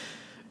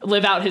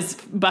live out his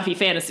Buffy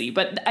fantasy.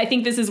 But I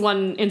think this is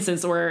one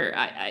instance where,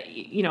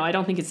 I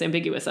don't think it's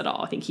ambiguous at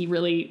all. I think he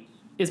really...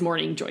 is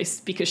mourning Joyce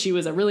because she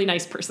was a really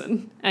nice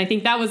person. And I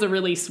think that was a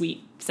really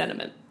sweet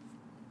sentiment.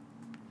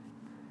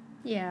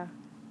 Yeah.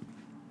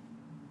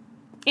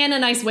 And a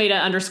nice way to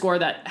underscore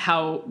that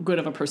how good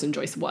of a person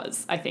Joyce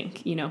was, I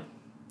think, you know.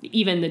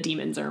 Even the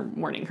demons are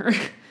mourning her.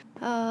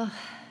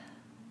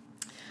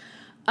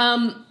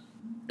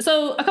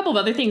 So a couple of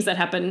other things that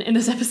happen in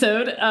this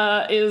episode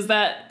is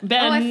that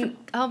Ben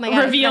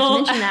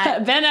revealed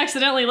Ben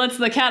accidentally lets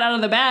the cat out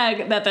of the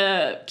bag that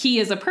the key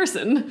is a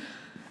person.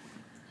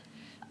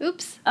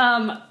 Oops.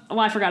 Well,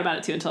 I forgot about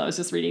it too until I was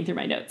just reading through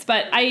my notes.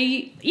 But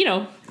I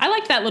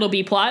liked that little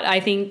B plot. I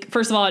think,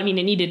 first of all, I mean,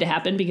 it needed to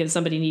happen because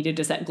somebody needed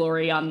to set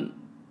Glory on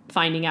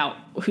finding out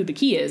who the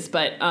key is.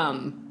 But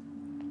I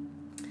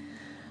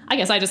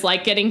guess I just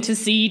like getting to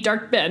see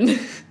Dark Ben,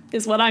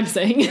 is what I'm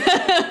saying.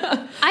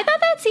 I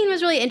thought that scene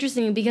was really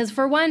interesting because,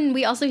 for one,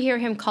 we also hear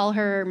him call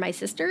her my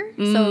sister.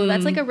 So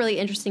that's like a really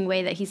interesting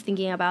way that he's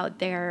thinking about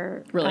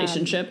their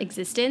relationship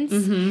existence.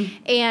 Mm-hmm.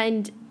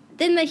 And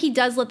then that he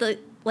does let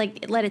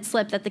it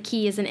slip that the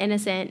key is an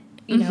innocent,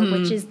 you know,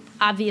 which is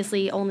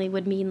obviously only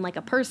would mean like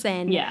a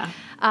person. Yeah.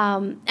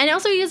 And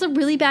also he does a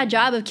really bad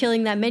job of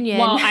killing that minion.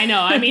 Well, I know.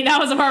 I mean, that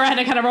was the part where I had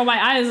to kind of roll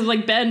my eyes.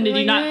 Like, Ben, did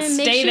he not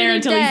stay there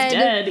until he's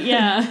dead?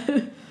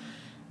 Yeah.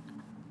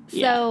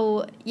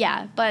 So,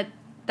 yeah, but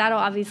that'll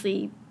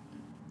obviously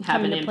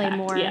have an impact. Play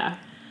more. Yeah.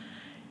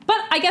 But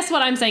I guess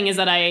what I'm saying is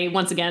that I,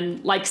 once again,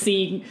 like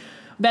seeing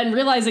Ben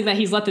realizing that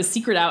he's let this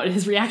secret out, and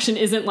his reaction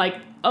isn't like,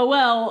 oh,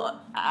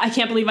 well, I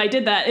can't believe I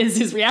did that.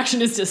 His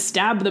reaction is to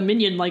stab the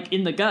minion, like,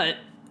 in the gut.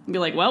 And be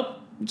like, well,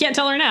 you can't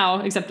tell her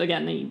now. Except,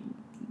 again, he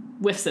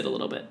whiffs it a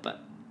little bit.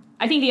 But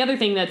I think the other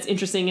thing that's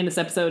interesting in this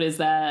episode is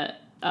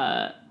that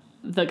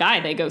the guy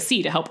they go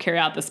see to help carry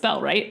out the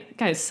spell, right? That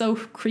guy is so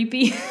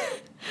creepy.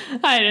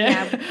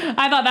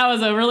 I thought that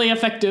was a really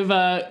effective...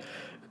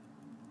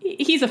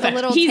 He's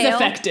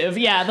effective.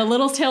 Yeah, the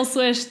little tail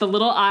swish, the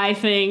little eye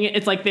thing.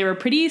 It's like they were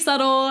pretty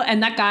subtle,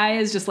 and that guy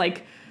is just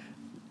like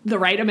the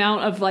right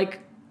amount of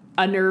like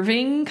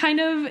unnerving kind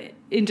of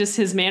in just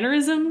his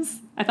mannerisms.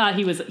 I thought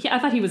he was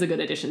a good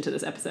addition to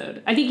this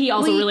episode. I think he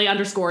also really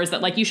underscores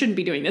that like you shouldn't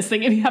be doing this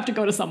thing if you have to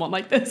go to someone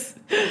like this.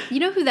 You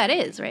know who that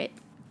is, right?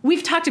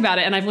 We've talked about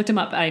it, and I've looked him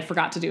up. I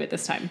forgot to do it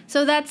this time.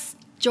 So that's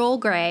Joel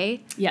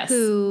Grey, yes,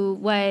 who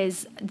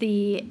was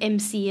the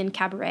MC in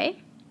Cabaret.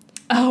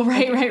 Oh,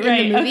 right. In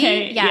the movie.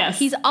 Okay, yeah. Yes.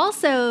 He's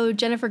also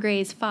Jennifer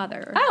Grey's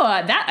father. Oh,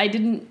 that I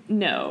didn't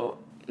know.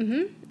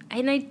 Mm-hmm.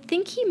 And I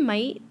think he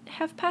might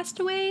have passed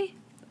away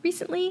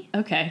recently.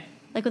 Okay.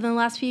 Like within the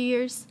last few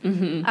years.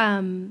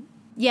 Mm-hmm.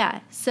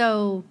 Yeah,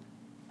 so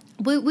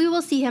we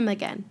will see him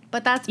again.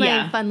 But that's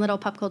my fun little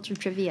pop culture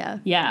trivia.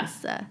 Yeah.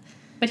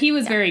 But he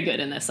was very good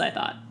in this, I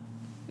thought.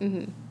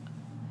 Mm-hmm.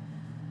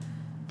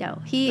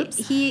 No, he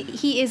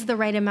is the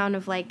right amount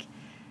of like...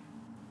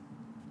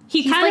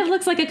 He kind of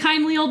looks like a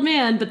kindly old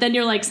man, but then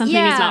you're like, something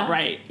is not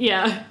right.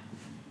 Yeah.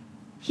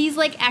 He's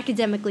like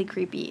academically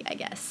creepy, I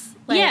guess.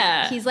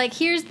 Like, he's like,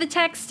 here's the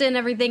text and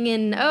everything,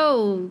 and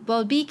oh,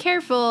 well, be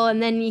careful.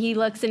 And then he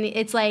looks, and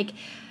it's like,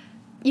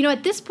 you know,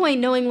 at this point,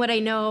 knowing what I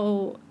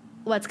know,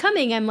 what's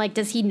coming, I'm like,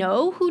 does he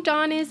know who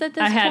Dawn is at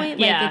this point?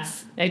 Like,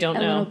 it's I don't know.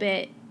 A little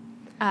bit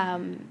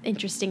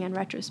interesting in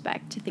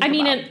retrospect to think. I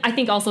mean, about. And I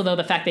think also though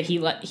the fact that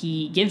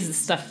he gives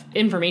this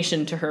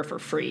information to her for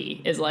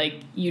free is like,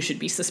 you should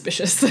be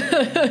suspicious.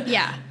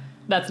 Yeah,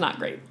 that's not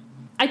great.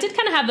 I did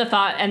kind of have the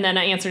thought, and then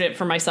I answered it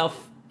for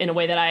myself in a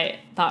way that I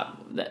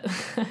thought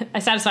I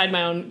satisfied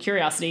my own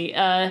curiosity.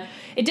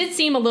 It did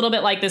seem a little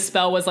bit like this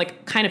spell was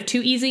like kind of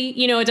too easy.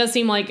 You know, it does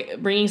seem like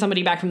bringing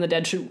somebody back from the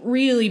dead should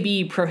really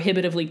be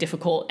prohibitively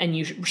difficult, and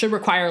you should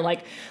require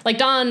like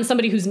Dawn,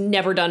 somebody who's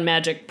never done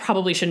magic,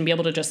 probably shouldn't be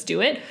able to just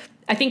do it.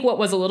 I think what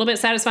was a little bit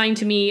satisfying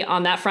to me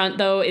on that front,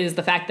 though, is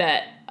the fact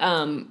that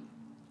I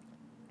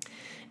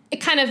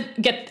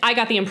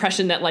got the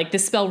impression that like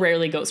this spell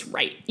rarely goes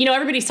right. You know,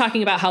 everybody's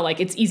talking about how like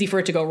it's easy for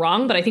it to go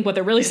wrong, but I think what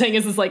they're really saying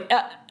is like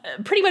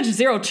pretty much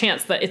zero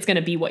chance that it's going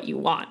to be what you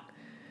want.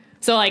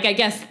 So like, I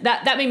guess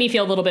that made me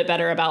feel a little bit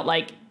better about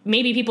like,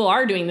 maybe people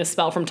are doing this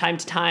spell from time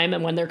to time,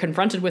 and when they're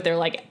confronted with their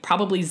like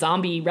probably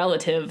zombie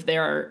relative,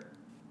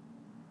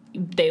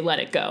 they let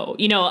it go.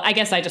 You know, I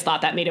guess I just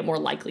thought that made it more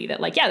likely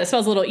that like, yeah, this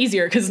spell's a little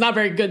easier because it's not a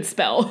very good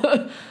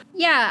spell.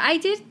 Yeah, I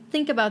did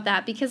think about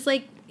that because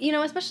like, you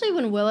know, especially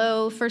when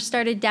Willow first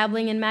started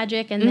dabbling in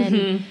magic, and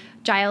then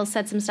Giles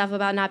said some stuff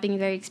about not being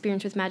very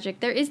experienced with magic,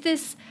 there is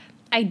this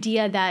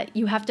idea that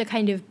you have to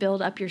kind of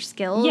build up your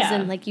skills,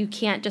 and like you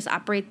can't just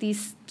operate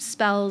these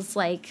spells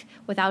like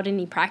without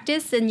any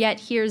practice, and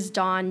yet here's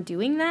Dawn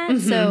doing that.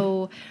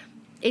 So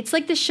it's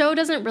like the show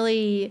doesn't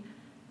really,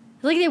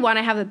 like, they want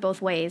to have it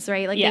both ways,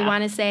 right? Like they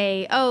want to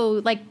say,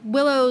 oh, like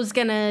Willow's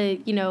gonna,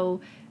 you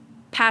know,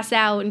 pass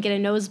out and get a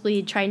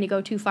nosebleed trying to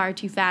go too far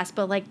too fast,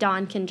 but like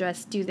Dawn can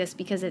just do this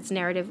because it's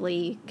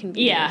narratively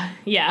convenient.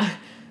 Yeah.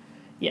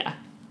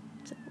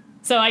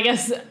 So I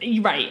guess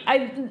you're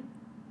right.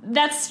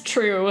 That's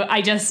true.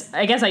 I guess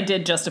I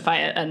did justify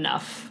it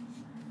enough.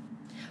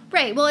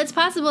 Right. Well, it's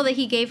possible that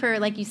he gave her,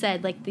 like you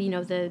said, like the, you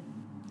know, the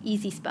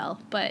easy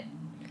spell, but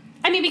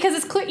I mean, because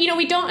it's clear, you know,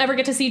 we don't ever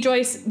get to see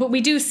Joyce, but we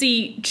do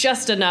see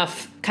just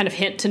enough kind of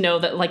hint to know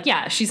that, like,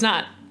 yeah, she's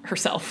not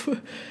herself.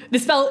 The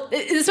spell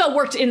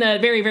worked in a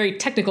very, very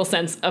technical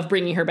sense of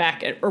bringing her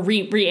back or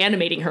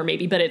reanimating her,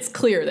 maybe, but it's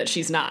clear that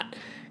she's not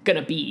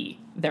gonna be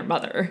their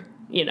mother,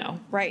 you know.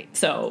 Right.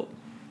 So,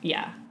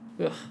 yeah.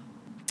 Ugh.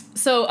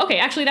 So, okay,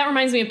 actually, that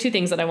reminds me of two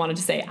things that I wanted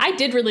to say. I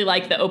did really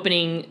like the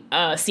opening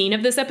scene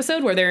of this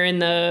episode where they're in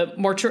the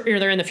mortuary, or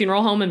they're in the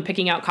funeral home and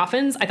picking out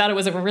coffins. I thought it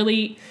was a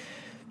really,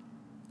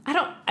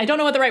 I don't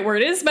know what the right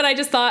word is, but I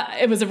just thought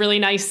it was a really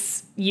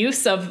nice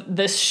use of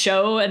this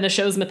show and the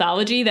show's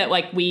mythology that,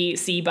 like, we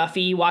see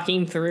Buffy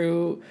walking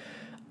through,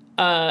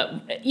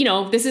 you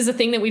know, this is a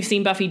thing that we've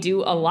seen Buffy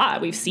do a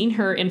lot. We've seen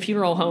her in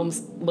funeral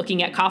homes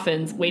looking at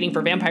coffins, waiting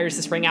for vampires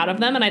to spring out of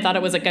them. And I thought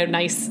it was like a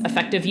nice,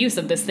 effective use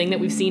of this thing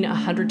that we've seen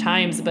 100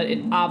 times, but it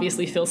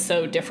obviously feels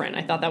so different.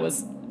 I thought that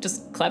was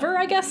just clever,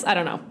 I guess. I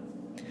don't know.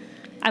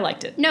 I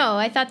liked it. No,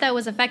 I thought that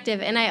was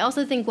effective. And I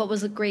also think what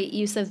was a great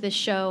use of this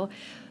show,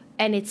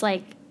 and it's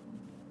like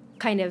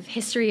kind of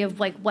history of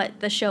like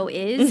what the show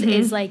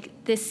is like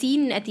the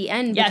scene at the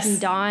end between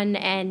Dawn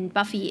and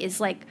Buffy is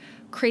like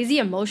crazy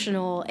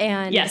emotional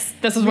and yes,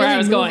 this is where I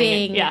was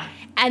going. Yeah.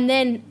 And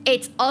then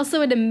it's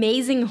also an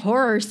amazing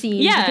horror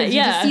scene because you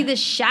just see this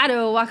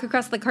shadow walk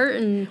across the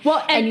curtain,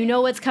 and you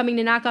know what's coming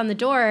to knock on the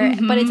door,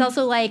 but it's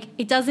also like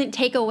it doesn't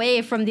take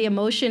away from the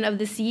emotion of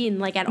the scene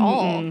like at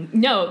all.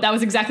 No, that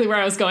was exactly where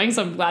I was going,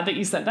 so I'm glad that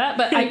you said that.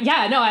 But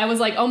I was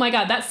like, oh my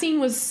god, that scene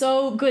was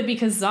so good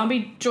because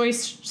zombie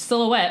Joyce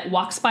silhouette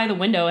walks by the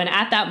window, and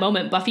at that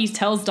moment Buffy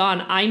tells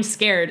Dawn, I'm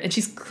scared, and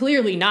she's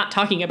clearly not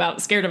talking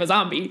about scared of a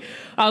zombie.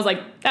 I was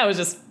like, that was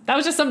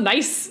just some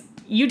nice.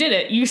 You did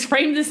it. You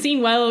framed the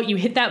scene well. You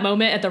hit that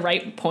moment at the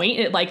right point.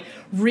 It like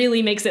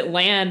really makes it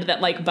land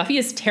that like Buffy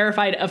is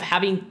terrified of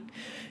having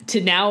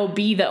to now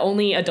be the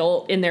only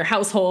adult in their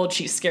household.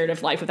 She's scared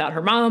of life without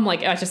her mom.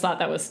 Like, I just thought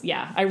that was,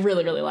 I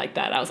really, really liked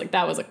that. I was like,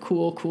 that was a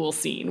cool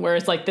scene where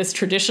it's like this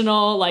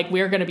traditional, like,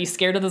 we're going to be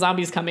scared of the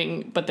zombies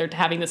coming, but they're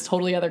having this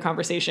totally other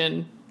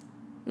conversation.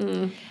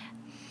 And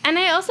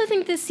I also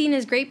think this scene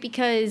is great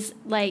because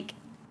like,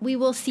 we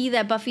will see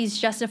that Buffy's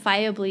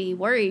justifiably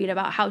worried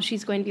about how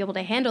she's going to be able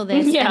to handle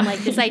this. And like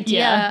this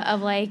idea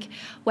of like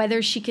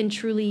whether she can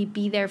truly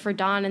be there for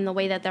Dawn in the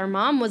way that their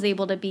mom was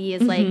able to be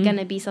is like going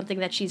to be something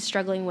that she's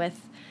struggling with,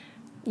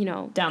 you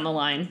know. Down the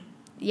line.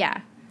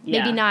 Yeah.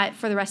 Maybe not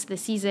for the rest of the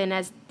season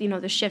as, you know,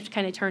 the shift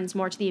kind of turns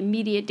more to the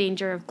immediate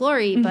danger of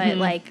Glory. But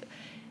like,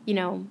 you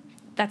know,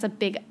 that's a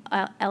big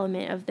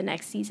element of the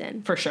next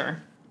season. For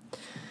sure.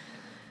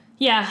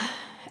 Yeah.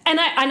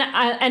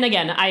 And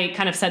again, I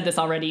kind of said this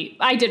already.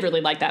 I did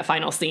really like that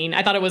final scene.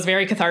 I thought it was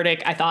very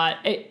cathartic. I thought,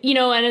 you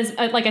know, and as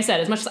like I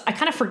said, as much as I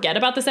kind of forget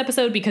about this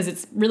episode because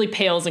it's really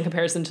pales in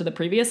comparison to the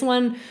previous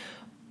one.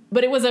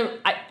 But it was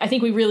I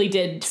think we really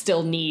did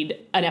still need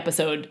an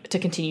episode to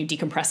continue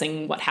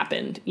decompressing what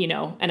happened, you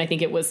know. And I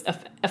think it was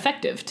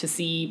effective to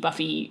see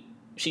Buffy.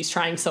 She's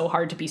trying so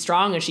hard to be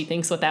strong, and she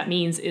thinks what that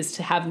means is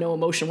to have no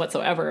emotion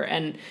whatsoever.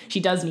 And she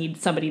does need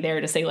somebody there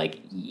to say, like,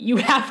 you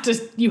have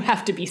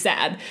to be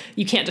sad.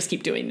 You can't just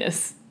keep doing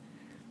this.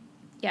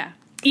 Yeah.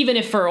 Even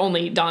if for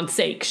only Dawn's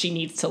sake, she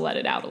needs to let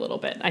it out a little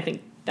bit. I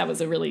think that was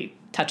a really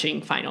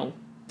touching final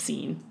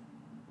scene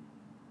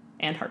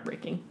and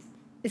heartbreaking.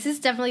 This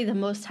is definitely the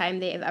most time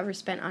they have ever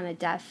spent on a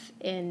death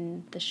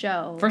in the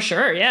show. For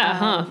sure.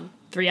 Yeah.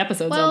 3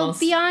 episodes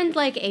almost. Well, beyond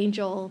like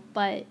Angel,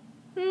 but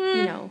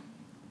you know.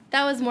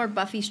 that was more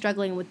Buffy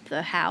struggling with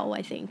the how,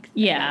 I think.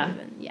 Yeah.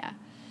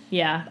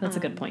 Yeah, that's a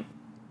good point.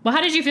 Well,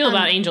 how did you feel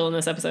about Angel in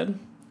this episode?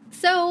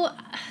 So,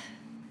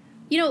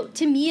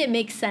 to me, it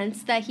makes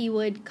sense that he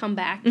would come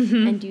back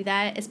and do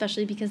that,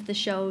 especially because the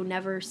show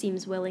never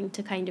seems willing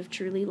to kind of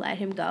truly let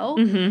him go.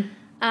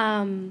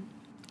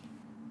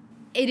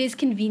 It is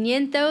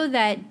convenient, though,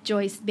 that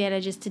Joyce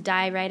manages to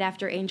die right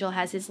after Angel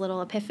has his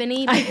little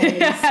epiphany.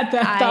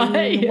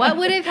 Because what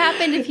would have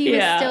happened if he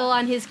was still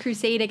on his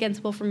crusade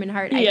against Wolfram and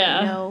Hart? I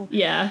don't know.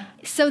 Yeah.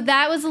 So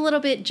that was a little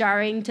bit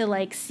jarring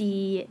to,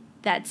 see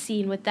that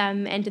scene with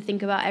them and to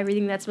think about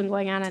everything that's been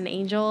going on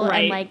Angel.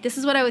 Right. And, this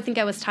is what I would think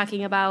I was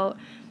talking about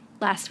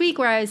last week,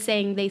 where I was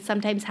saying they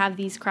sometimes have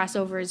these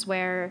crossovers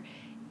where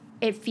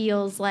it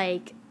feels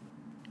like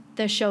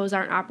the shows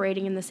aren't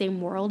operating in the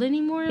same world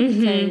anymore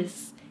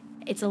because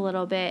it's a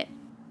little bit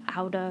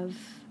out of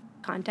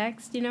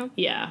context,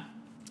 Yeah.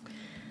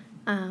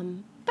 But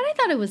I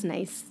thought it was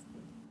nice.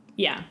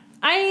 Yeah.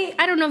 I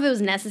don't know if it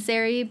was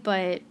necessary,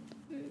 but,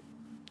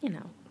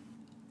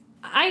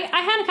 I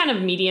had a kind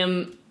of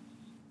medium,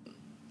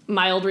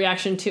 mild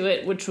reaction to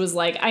it, which was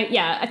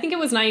I think it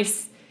was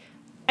nice.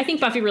 I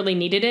think Buffy really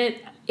needed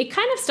it. It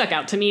kind of stuck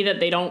out to me that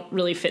they don't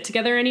really fit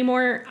together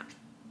anymore.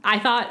 I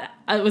thought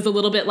it was a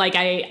little bit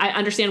I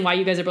understand why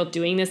you guys are both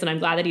doing this, and I'm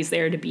glad that he's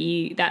there to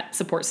be that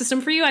support system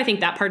for you. I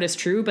think that part is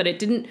true, but I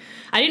didn't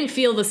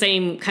feel the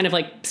same kind of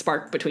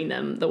spark between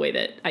them the way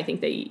that I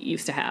think they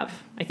used to have.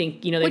 I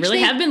think, they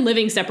have been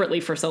living separately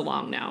for so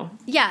long now.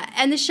 Yeah,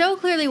 and the show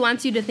clearly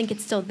wants you to think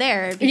it's still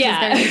there because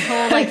there's this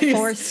whole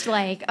forced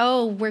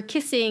oh, we're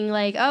kissing,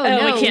 no, we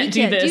can't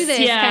do this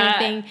kind of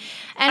thing.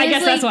 And I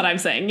guess that's what I'm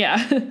saying,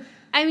 yeah.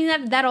 I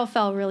mean, that all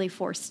felt really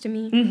forced to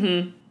me.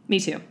 Mm-hmm. Me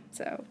too.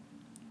 So...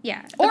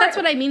 yeah, but that's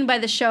what I mean by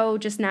the show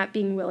just not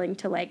being willing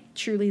to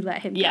truly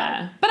let him go.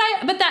 Yeah, but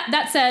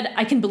that said,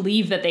 I can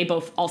believe that they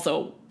both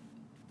also.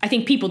 I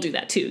think people do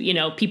that too.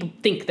 People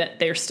think that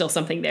there's still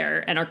something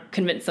there and are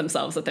convinced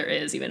themselves that there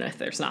is, even if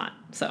there's not.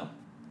 So,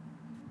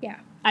 yeah,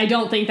 I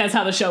don't think that's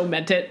how the show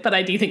meant it, but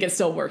I do think it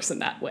still works in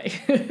that way.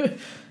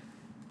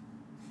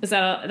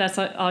 That's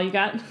all you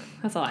got?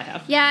 That's all I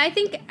have. Yeah, I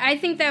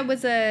think that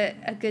was a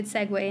good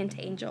segue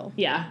into Angel.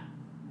 Yeah.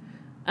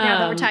 Now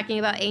that we're talking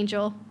about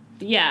Angel.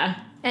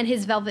 Yeah. And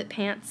his velvet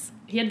pants.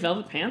 He had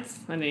velvet pants?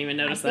 I didn't even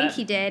notice that. I think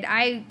he did.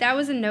 That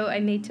was a note I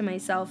made to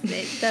myself.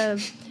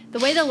 The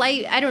way the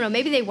light, I don't know,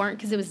 maybe they weren't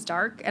because it was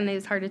dark and it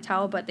was hard to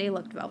tell, but they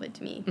looked velvet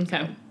to me.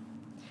 Okay. So.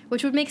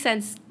 Which would make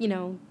sense,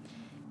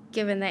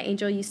 given that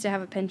Angel used to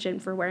have a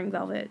penchant for wearing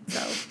velvet,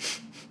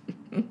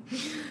 so.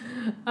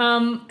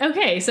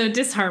 Okay, so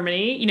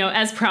disharmony.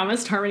 As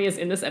promised, harmony is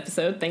in this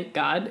episode. Thank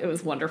God. It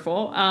was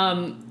wonderful.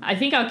 I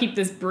think I'll keep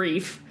this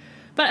brief.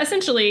 But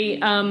essentially,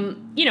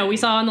 we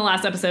saw in the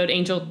last episode,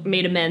 Angel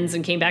made amends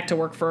and came back to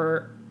work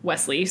for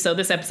Wesley. So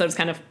this episode is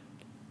kind of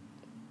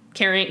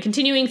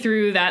continuing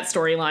through that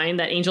storyline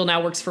that Angel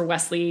now works for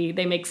Wesley.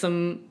 They make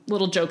some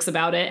little jokes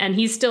about it. And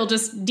he's still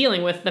just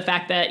dealing with the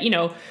fact that,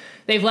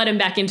 they've let him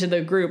back into the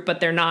group,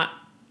 but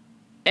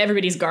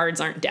everybody's guards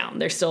aren't down.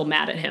 They're still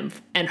mad at him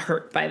and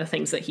hurt by the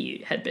things that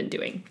he had been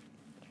doing.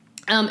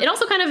 It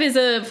also kind of is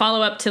a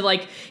follow-up to,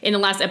 in the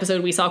last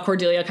episode, we saw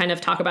Cordelia kind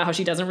of talk about how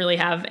she doesn't really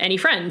have any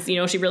friends.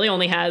 She really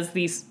only has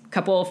these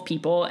couple of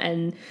people,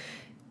 and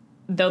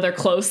though they're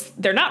close,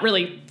 they're not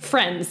really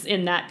friends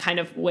in that kind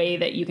of way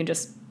that you can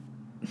just,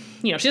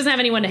 she doesn't have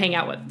anyone to hang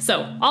out with.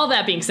 So, all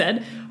that being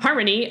said,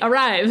 Harmony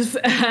arrives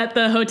at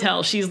the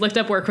hotel. She's looked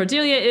up where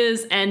Cordelia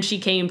is, and she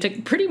came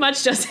to pretty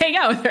much just hang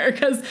out with her,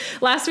 because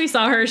last we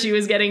saw her, she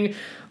was getting...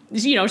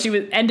 she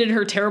ended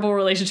her terrible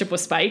relationship with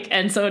Spike,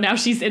 and so now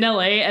she's in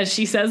LA, as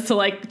she says,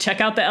 to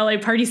check out the LA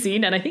party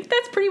scene, and I think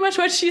that's pretty much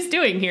what she's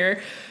doing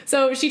here.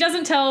 So she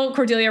doesn't tell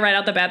Cordelia right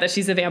out the bat that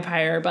she's a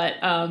vampire, but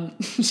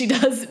she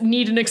does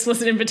need an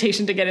explicit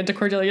invitation to get into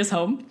Cordelia's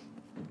home.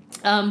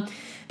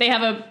 They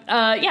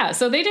have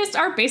so they just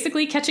are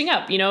basically catching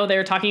up.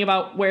 They're talking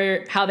about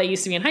how they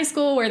used to be in high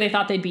school, where they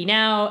thought they'd be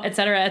now, et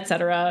cetera, et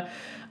cetera.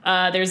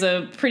 There's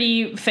a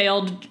pretty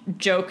failed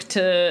joke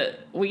to,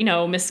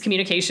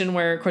 miscommunication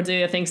where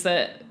Cordelia thinks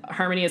that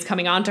Harmony is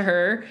coming on to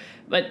her,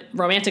 but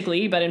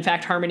romantically, but in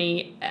fact,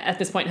 Harmony at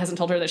this point hasn't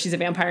told her that she's a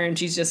vampire, and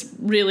she's just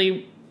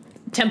really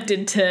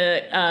tempted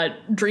to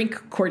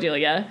drink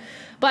Cordelia.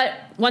 But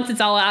once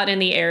it's all out in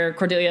the air,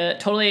 Cordelia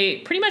totally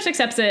pretty much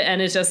accepts it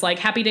and is just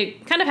happy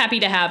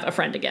to have a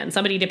friend again,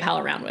 somebody to pal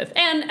around with.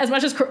 And as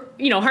much as,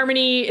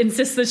 Harmony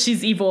insists that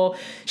she's evil,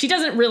 she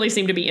doesn't really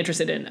seem to be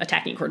interested in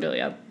attacking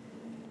Cordelia.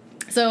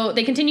 So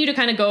they continue to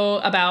kind of go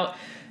about,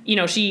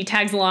 she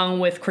tags along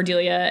with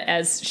Cordelia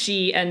as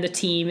she and the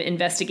team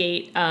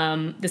investigate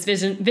this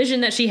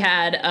vision that she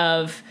had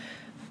of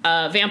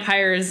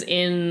vampires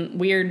in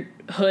weird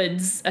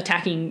hoods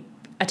attacking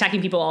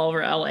people all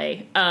over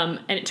LA. And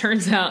it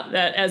turns out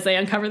that as they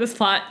uncover this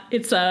plot,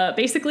 it's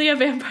basically a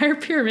vampire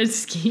pyramid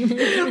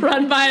scheme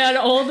run by an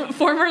old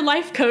former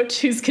life coach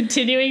who's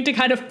continuing to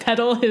kind of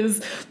peddle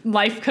his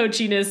life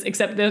coachiness,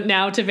 except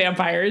now to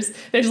vampires.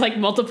 There's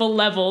multiple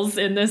levels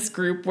in this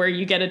group where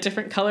you get a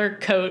different color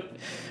coat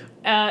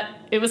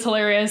It was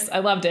hilarious. I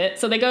loved it.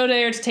 So they go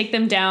there to take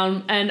them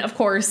down. And of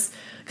course,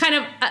 kind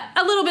of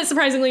a little bit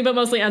surprisingly, but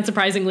mostly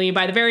unsurprisingly,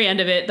 by the very end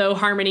of it, though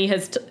Harmony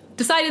has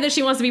decided that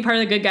she wants to be part of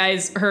the good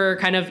guys, her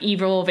kind of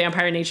evil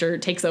vampire nature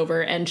takes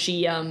over, and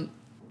she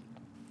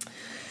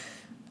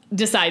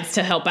decides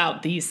to help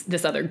out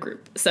this other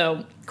group.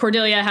 So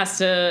Cordelia has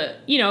to,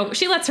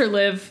 she lets her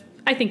live.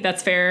 I think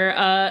that's fair.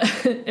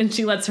 And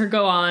she lets her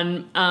go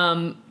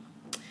on.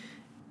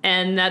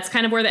 And that's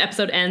kind of where the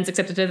episode ends,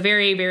 except at the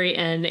very, very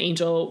end,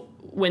 Angel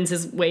wins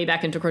his way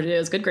back into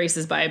Cordelia's good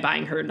graces by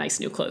buying her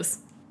nice new clothes.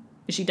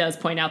 She does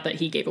point out that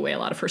he gave away a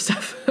lot of her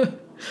stuff.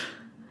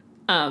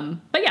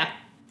 But yeah.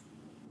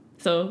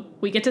 So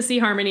we get to see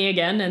Harmony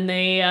again, and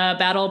they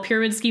battle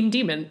Pyramid Scheme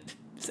Demon.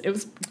 It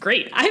was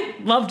great. I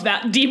loved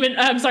that the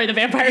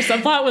vampire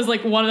subplot was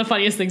like one of the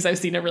funniest things I've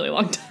seen in a really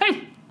long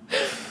time.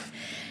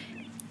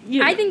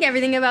 I think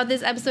everything about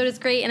this episode is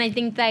great, and I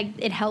think that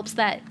it helps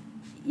that,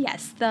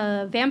 yes,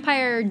 the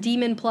vampire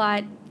demon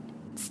plot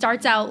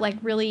starts out like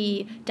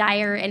really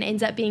dire and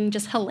ends up being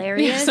just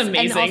hilarious. It's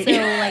amazing. And also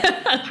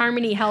like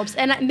Harmony helps.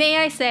 And may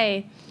I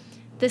say,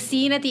 the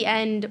scene at the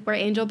end where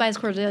Angel buys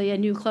Cordelia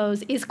new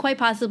clothes is quite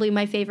possibly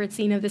my favorite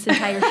scene of this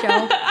entire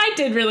show. I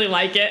did really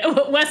like it.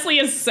 Wesley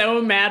is so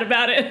mad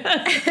about it.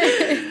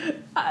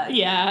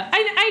 Yeah.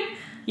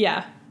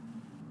 Yeah.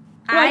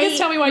 Well, I guess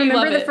tell me why you love it.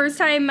 I remember the first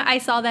time I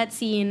saw that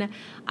scene,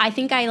 I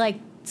think I like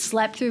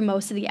slept through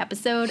most of the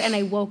episode, and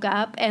I woke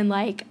up and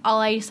like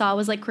all I saw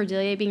was like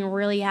Cordelia being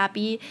really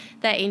happy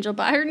that Angel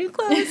bought her new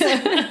clothes.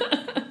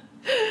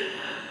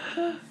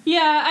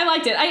 Yeah, I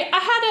liked it. I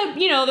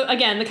had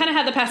again, the kind of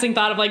had the passing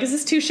thought of like, is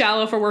this too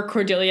shallow for where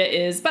Cordelia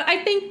is? But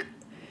I think,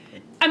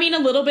 a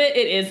little bit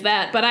it is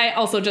that, but I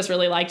also just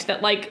really liked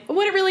that, like,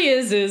 what it really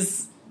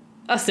is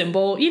a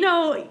symbol.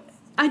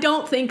 I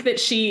don't think that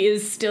she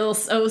is still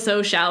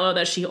so shallow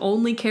that she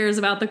only cares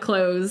about the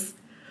clothes.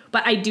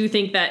 But I do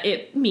think that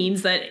it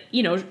means that,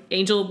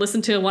 Angel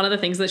listened to one of the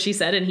things that she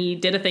said, and he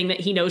did a thing that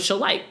he knows she'll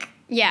like.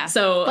 Yeah.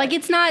 So like,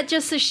 it's not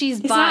just that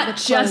she's bought the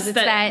clothes, it's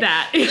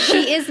that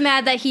she is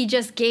mad that he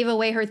just gave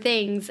away her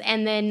things.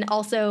 And then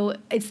also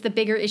it's the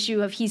bigger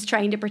issue of he's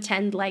trying to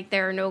pretend like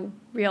there are no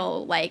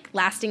real like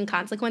lasting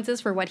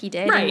consequences for what he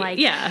did. Right. And like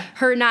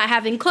her not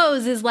having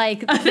clothes is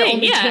like the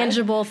only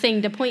tangible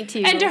thing to point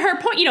to. And to her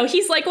point,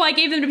 he's like, well, I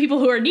gave them to people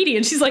who are needy.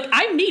 And she's like,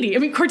 I'm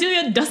needy.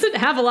 Cordelia doesn't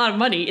have a lot of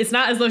money. It's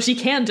not as though she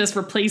can just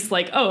replace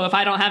like, oh, if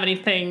I don't have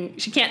anything,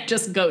 she can't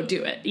just go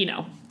do it,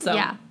 So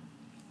yeah.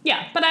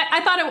 Yeah, but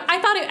I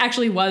thought it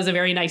actually was a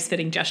very nice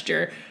fitting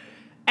gesture,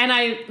 and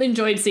I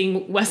enjoyed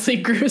seeing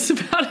Wesley Groose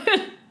about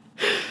it.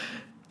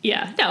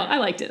 Yeah, no, I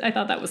liked it. I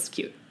thought that was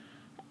cute.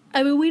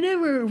 We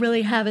never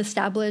really have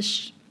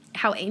established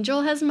how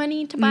Angel has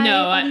money to buy.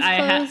 No,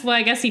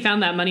 I guess he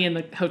found that money in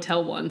the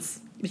hotel once.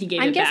 He gave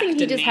it back. I'm guessing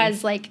he just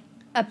has like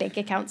a bank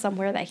account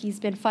somewhere that he's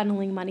been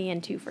funneling money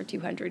into for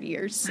 200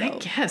 years. So. I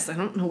guess. I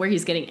don't know where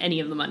he's getting any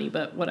of the money,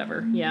 but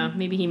whatever. Yeah,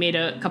 maybe he made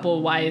a couple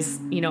of wise,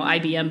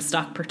 IBM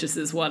stock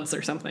purchases once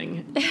or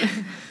something.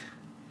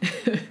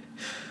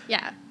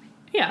 Yeah.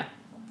 Yeah.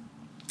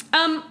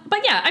 But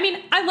yeah,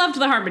 I loved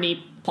the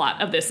Harmony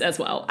plot of this as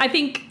well. I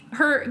think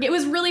it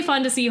was really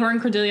fun to see her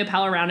and Cordelia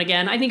pal around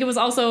again. I think it was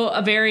also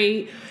a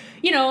very...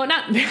 I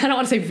don't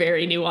want to say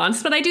very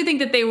nuanced, but I do think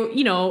that they were,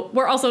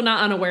 we're also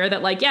not unaware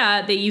that, like,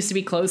 yeah, they used to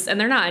be close and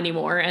they're not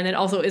anymore. And it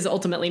also is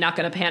ultimately not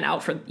going to pan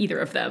out for either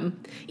of them,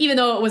 even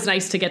though it was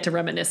nice to get to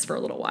reminisce for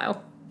a little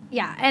while.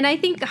 Yeah. And I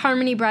think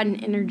Harmony brought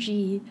an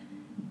energy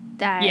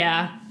that.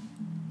 Yeah.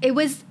 It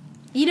was,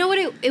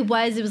 what it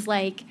was? It was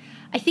like,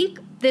 I think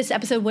this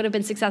episode would have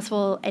been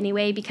successful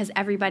anyway because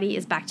everybody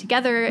is back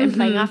together and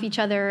playing off each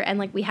other, and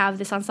like we have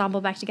this ensemble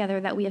back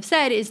together that we have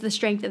said is the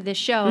strength of this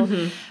show.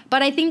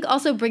 But I think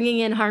also bringing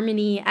in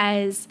Harmony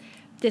as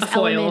this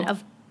element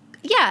of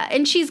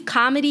and she's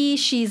comedy,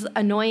 she's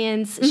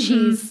annoyance,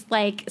 she's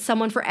like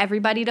someone for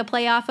everybody to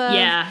play off of.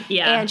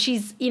 And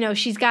she's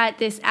she's got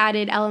this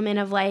added element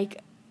of like,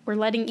 we're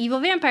letting evil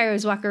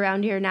vampires walk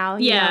around here now.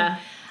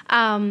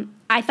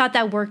 I thought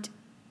that worked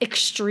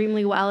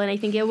extremely well, and I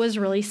think it was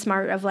really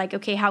smart of like,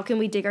 okay, how can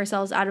we dig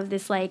ourselves out of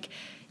this like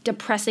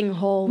depressing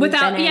hole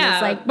without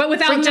but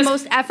without bring the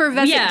most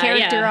effervescent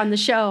character on the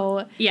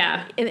show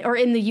or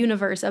in the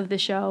universe of the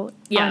show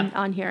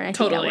on here, and I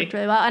think that worked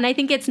really well. And I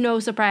think it's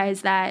no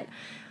surprise that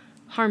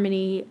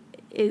Harmony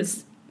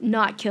is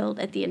not killed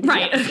at the end of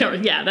the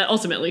episode. That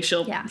ultimately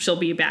she'll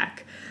be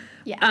back.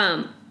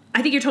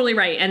 I think you're totally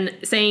right, and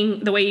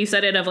saying the way you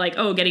said it of like,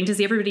 oh, getting to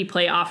see everybody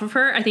play off of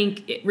her, I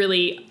think it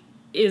really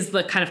is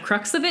the kind of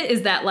crux of it,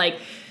 is that like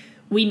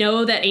we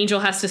know that Angel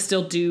has to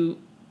still do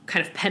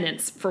kind of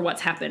penance for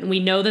what's happened. We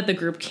know that the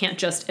group can't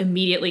just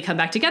immediately come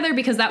back together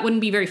because that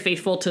wouldn't be very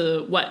faithful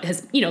to what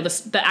has,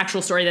 the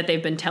actual story that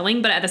they've been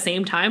telling. But at the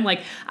same time,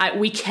 like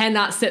we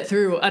cannot sit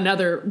through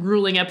another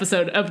grueling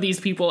episode of these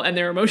people and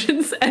their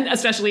emotions, and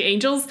especially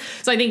Angel's.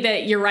 So I think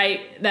that you're right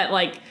that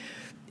like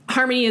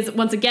Harmony is,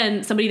 once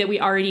again, somebody that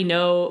we already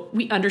know.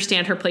 We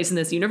understand her place in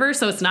this universe.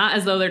 So it's not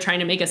as though they're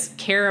trying to make us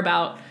care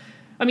about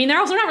I mean, they're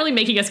also not really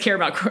making us care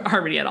about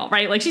Harmony at all,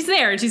 right? Like, she's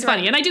there and she's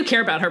funny, and I do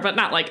care about her, but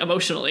not, like,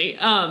 emotionally.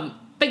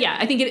 But yeah,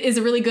 I think it is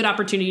a really good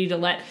opportunity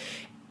to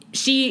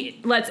she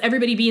lets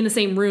everybody be in the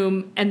same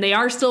room, and they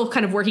are still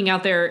kind of working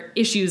out their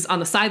issues on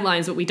the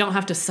sidelines, but we don't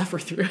have to suffer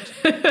through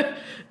it.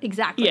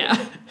 Exactly.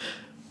 Yeah.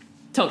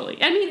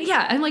 Totally. I mean,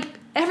 yeah, and, like,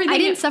 everything. I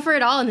didn't suffer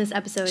at all in this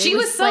episode. She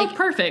was so like,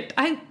 perfect.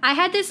 I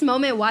had this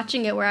moment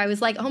watching it where I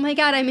was like, oh my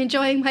God, I'm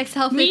enjoying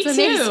myself. Me it's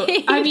too.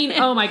 amazing. I mean,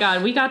 oh my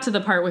God. We got to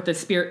the part with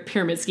the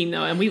pyramid scheme,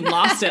 though, and we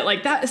lost it.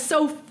 Like, that is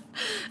so...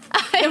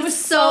 It was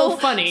so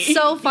funny.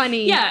 So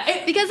funny.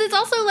 Yeah. Because it's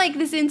also like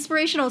this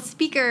inspirational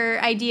speaker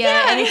idea.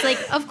 Yeah. And it's like,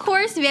 of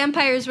course,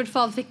 vampires would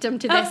fall victim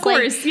to this. Of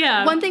course, like,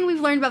 yeah. One thing we've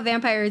learned about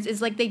vampires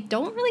is like they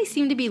don't really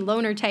seem to be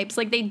loner types.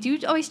 Like they do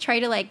always try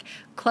to like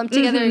clump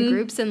together in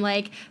groups and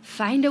like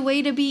find a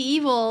way to be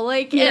evil.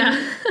 Like,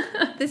 and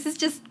this is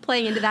just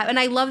playing into that. And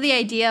I love the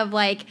idea of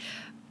like,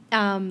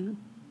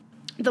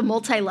 the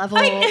multi-level,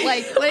 like when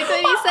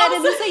he said,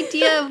 and this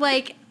idea of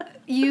like,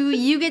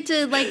 you get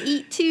to like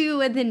eat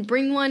two and then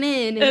bring one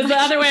in. It's the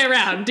other way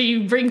around. Do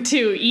you bring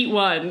two, eat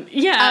one?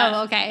 Yeah.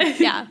 Oh, okay.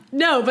 Yeah.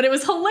 No, but it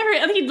was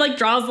hilarious. And he like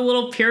draws the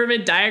little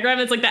pyramid diagram.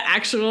 It's like the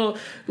actual,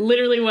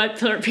 literally what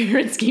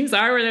pyramid schemes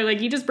are, where they're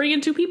like, you just bring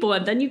in two people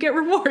and then you get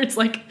rewards.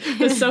 Like, it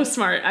was so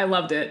smart. I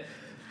loved it.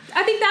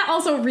 I think that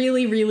also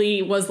really,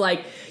 really was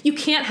like, you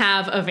can't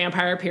have a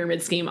vampire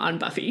pyramid scheme on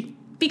Buffy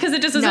because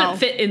it just doesn't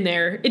fit in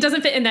there. It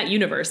doesn't fit in that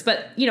universe.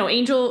 But, you know,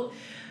 Angel...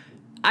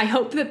 I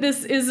hope that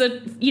this is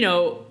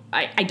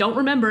I don't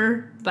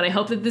remember, but I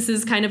hope that this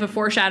is kind of a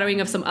foreshadowing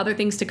of some other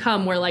things to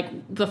come where, like,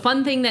 the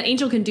fun thing that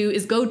Angel can do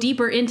is go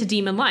deeper into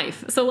demon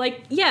life. So,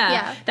 like,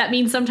 that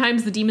means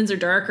sometimes the demons are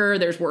darker,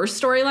 there's worse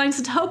storylines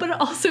to tell, but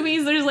it also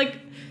means there's, like,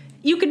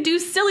 you could do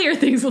sillier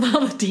things with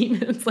all the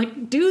demons.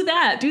 Like, do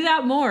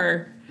that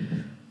more.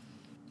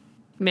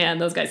 Man,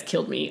 those guys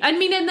killed me. I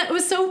mean, and it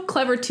was so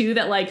clever, too,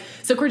 that, like,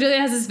 so Cordelia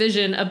has this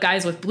vision of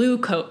guys with blue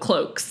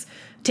cloaks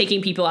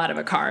taking people out of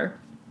a car.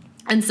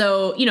 And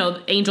so, you know,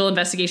 Angel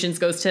Investigations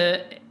go out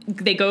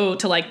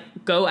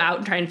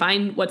and try and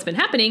find what's been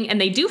happening.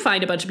 And they do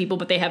find a bunch of people,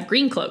 but they have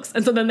green cloaks.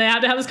 And so then they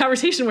have to have this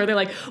conversation where they're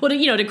like, well,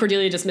 did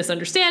Cordelia just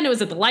misunderstand?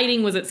 Was it the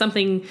lighting? Was it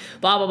something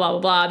blah, blah, blah,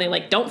 blah, blah. And they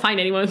like, don't find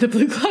anyone with the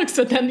blue cloaks.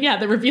 But then,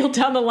 the reveal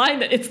down the line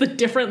that it's the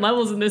different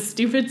levels in this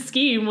stupid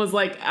scheme was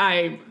like,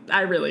 I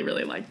really,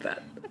 really liked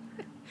that.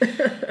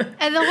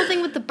 And the whole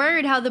thing with the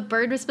bird, how the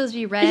bird was supposed to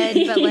be red,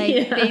 but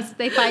like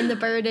they find the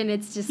bird and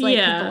it's just like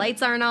the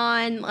lights aren't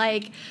on.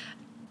 Like,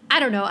 I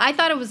don't know. I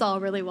thought it was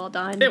all really well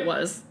done. It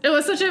was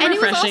such a refreshing, and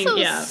it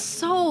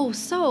was also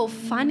so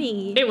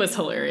funny. It was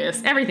hilarious.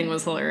 Everything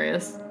was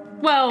hilarious.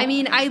 Well, I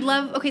mean, I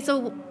love. Okay,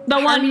 so the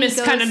one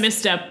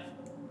misstep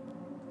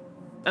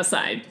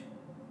aside.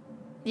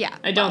 Yeah,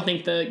 I don't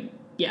think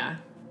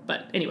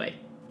but anyway.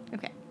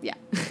 Okay, yeah,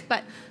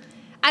 but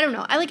I don't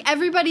know. I like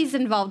everybody's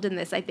involved in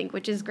this. I think,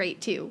 which is great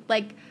too.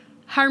 Like.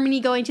 Harmony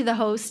going to the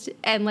host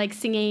and like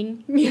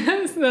singing.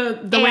 Yes,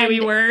 the way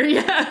we were.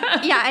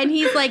 Yeah. Yeah, and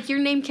he's like, your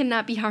name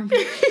cannot be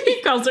Harmony. He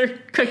calls her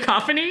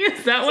Cacophony.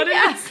 Is that what it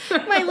is?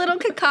 My little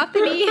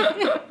cacophony.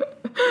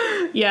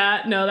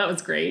 Yeah, no, that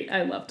was great.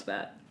 I loved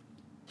that.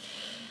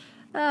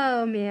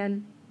 Oh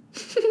man.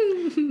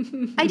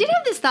 I did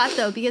have this thought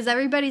though, because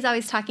everybody's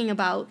always talking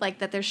about like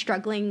that they're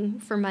struggling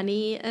for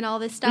money and all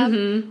this stuff.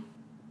 Mm-hmm.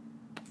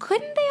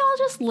 Couldn't they all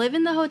just live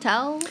in the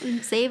hotel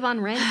and save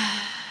on rent?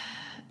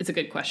 It's a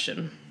good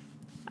question.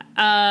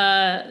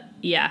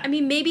 Yeah. I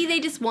mean, maybe they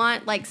just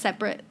want, like,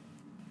 separate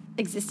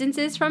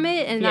existences from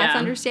it, and that's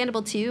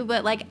understandable, too.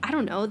 But, like, I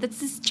don't know. That's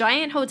this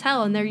giant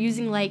hotel, and they're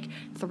using, like,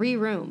 3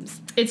 rooms.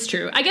 It's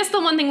true. I guess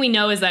the one thing we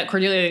know is that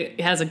Cordelia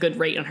has a good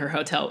rate on her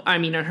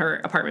on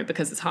her apartment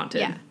because it's haunted.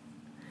 Yeah.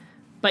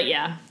 But,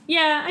 yeah.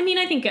 Yeah, I mean,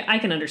 I think I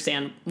can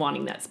understand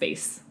wanting that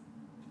space.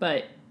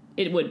 But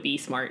it would be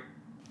smart.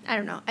 I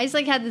don't know. I just,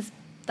 like, had this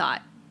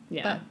thought.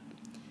 Yeah.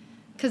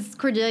 Because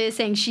Cordelia is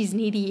saying she's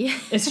needy.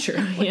 It's true,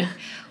 yeah.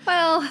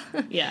 Well,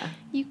 yeah,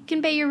 you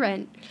can pay your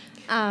rent.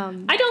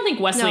 I don't think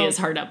Wesley is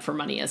hard up for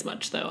money as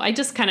much, though. I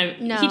just kind of,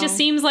 he just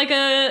seems like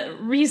a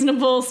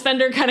reasonable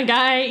spender kind of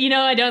guy. You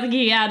know, I don't think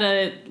he had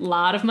a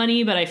lot of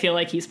money, but I feel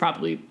like he's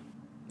probably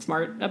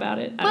smart about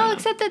it. I don't know.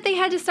 Except that they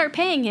had to start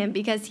paying him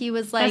because he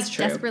was, like,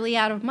 desperately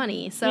out of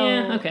money. So,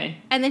 yeah, okay.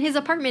 And then his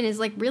apartment is,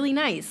 like, really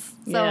nice.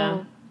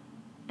 So,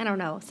 I don't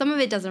know. Some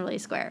of it doesn't really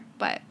square,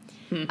 but...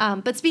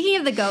 But speaking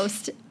of the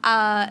ghost,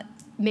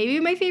 maybe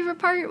my favorite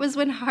part was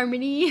when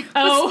Harmony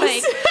was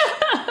like,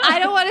 I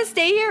don't want to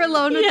stay here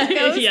alone with the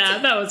ghost. Yeah,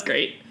 that was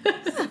great.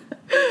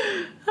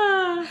 Also,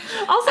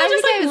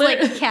 I was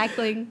like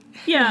cackling.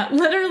 Yeah,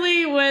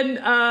 literally when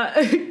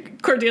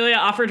Cordelia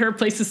offered her a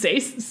place to stay,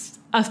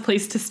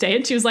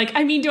 and she was like,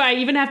 I mean, do I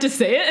even have to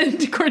say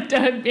it?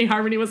 And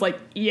Harmony was like,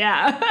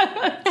 yeah.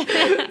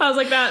 I was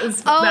like, that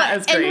is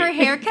great. And her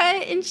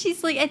haircut, and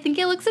she's like, I think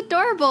it looks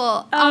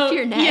adorable off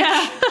your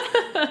neck.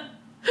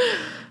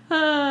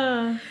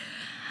 Yeah.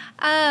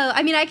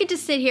 I mean, I could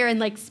just sit here and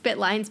like spit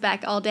lines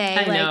back all day.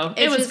 I know.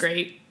 It was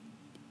great.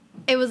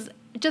 It was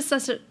just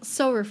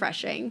so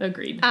refreshing.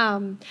 Agreed.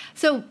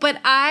 But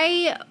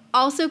I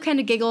also kind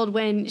of giggled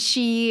when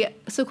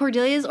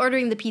Cordelia's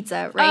ordering the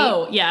pizza, right?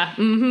 Oh, yeah.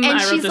 Mm-hmm.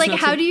 And she's like,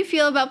 how do you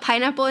feel about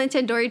pineapple and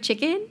tandoori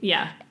chicken?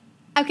 Yeah.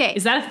 Okay.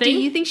 Is that a thing?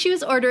 Do you think she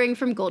was ordering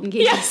from Golden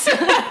Gate? Yes.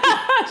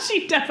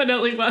 She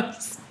definitely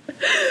was.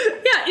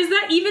 Yeah, is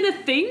that even a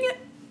thing?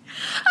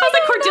 I was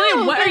like,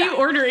 Cordelia, what are you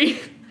ordering?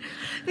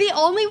 The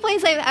only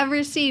place I've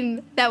ever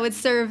seen that would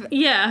serve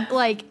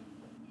like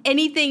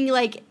anything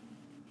like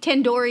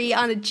tandoori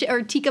on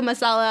or tikka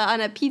masala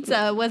on a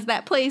pizza was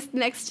that place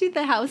next to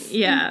the house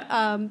in,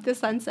 the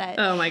Sunset.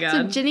 Oh my God.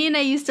 So Ginny and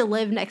I used to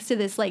live next to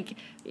this like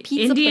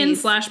pizza Indian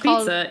place /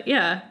 pizza,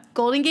 yeah.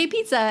 Golden Gate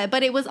Pizza,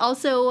 but it was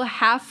also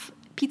half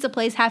pizza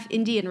place, half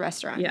Indian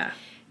restaurant. Yeah.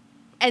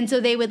 And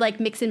so they would like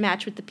mix and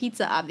match with the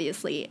pizza,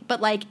 obviously.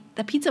 But like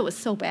the pizza was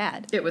so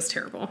bad. It was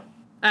terrible.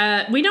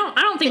 I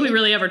don't think we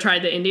really ever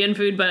tried the Indian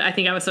food, but I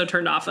think I was so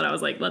turned off that I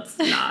was like, let's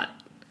not.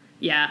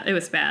 Yeah, it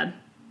was bad.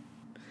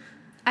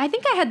 I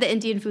think I had the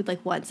Indian food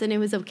like once and it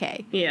was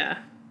okay. Yeah.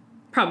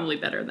 Probably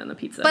better than the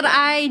pizza. But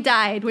I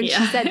died when she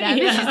said that.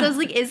 Yeah. I was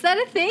like, is that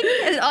a thing?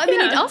 I mean,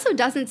 it also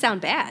doesn't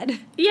sound bad.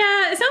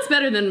 Yeah, it sounds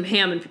better than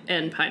ham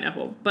and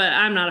pineapple, but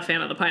I'm not a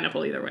fan of the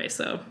pineapple either way,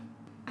 so.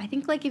 I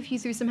think like if you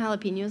threw some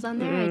jalapenos on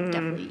there, I'd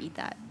definitely eat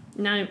that.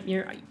 Now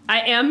I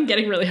am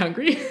getting really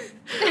hungry,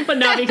 but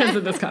not because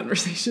of this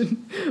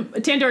conversation.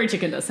 Tandoori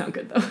chicken does sound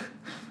good though.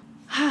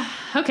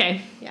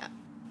 Okay. Yeah.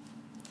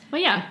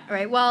 Well, yeah. All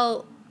right.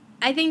 Well,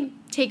 I think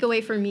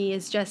takeaway for me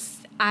is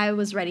just I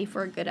was ready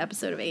for a good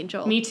episode of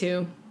Angel. Me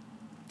too.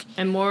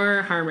 And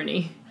more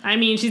Harmony. I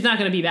mean, she's not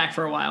going to be back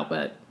for a while,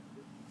 but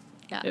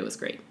it was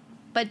great.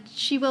 But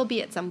she will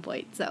be at some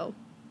point, so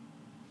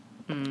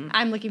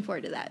I'm looking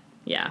forward to that.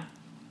 Yeah.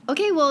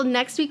 Okay, well,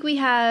 next week we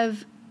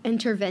have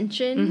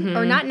Intervention.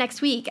 Or not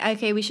next week.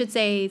 Okay, we should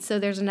say, so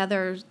there's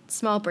another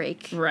small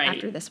break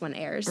after this one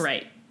airs.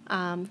 Right.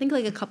 I think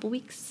like a couple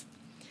weeks.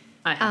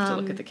 I have to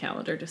look at the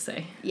calendar to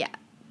say. Yeah.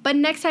 But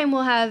next time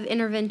we'll have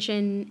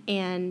Intervention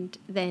and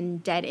then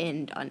Dead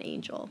End on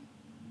Angel.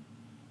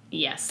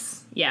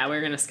 Yes. Yeah, we're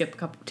going to skip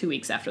 2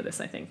 weeks after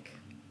this, I think.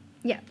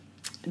 Yeah.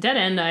 Dead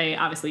End, I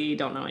obviously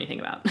don't know anything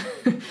about.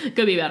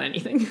 Could be about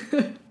anything.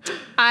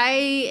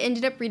 I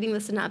ended up reading the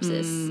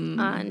synopsis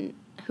on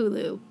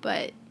Hulu,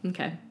 but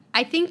okay.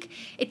 I think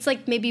it's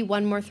like maybe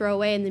one more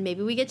throwaway and then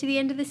maybe we get to the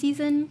end of the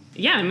season.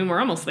 Yeah, I mean, we're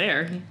almost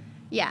there.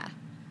 Yeah.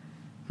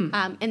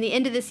 And the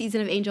end of the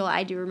season of Angel,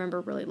 I do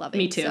remember really loving.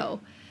 Me too. So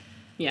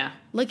yeah.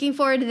 Looking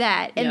forward to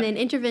that. And then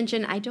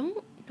Intervention, I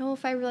don't know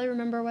if I really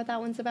remember what that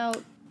one's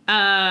about.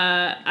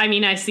 I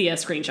mean, I see a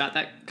screenshot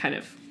that kind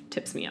of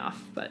tips me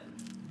off, but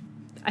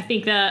I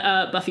think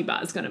that Buffy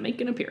Bot is going to make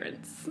an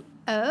appearance.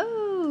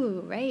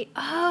 Oh, right.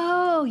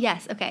 Oh,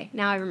 yes. Okay,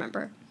 now I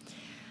remember.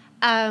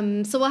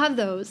 So we'll have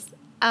those.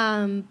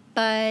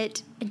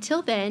 But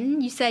until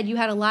then, you said you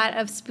had a lot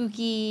of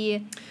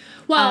spooky...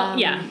 Well,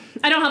 yeah.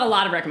 I don't have a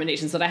lot of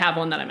recommendations, but I have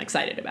one that I'm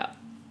excited about.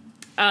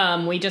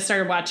 We just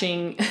started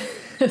watching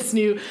this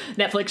new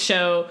Netflix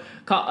show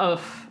called...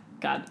 Oh,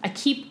 God. I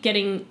keep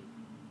getting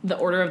the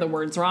order of the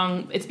words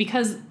wrong. It's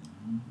because...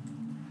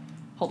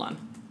 Hold on.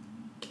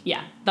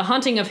 Yeah. The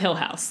Haunting of Hill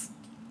House,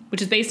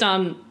 which is based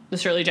on the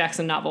Shirley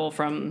Jackson novel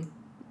from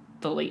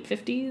the late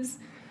 50s.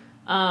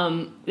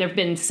 There have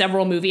been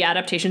several movie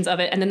adaptations of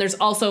it, and then there's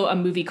also a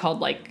movie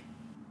called like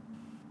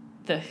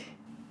the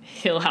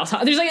Hill House.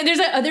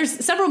 There's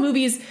several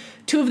movies,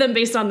 2 of them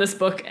based on this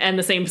book and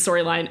the same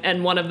storyline,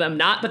 and 1 of them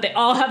not, but they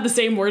all have the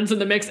same words in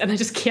the mix, and I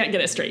just can't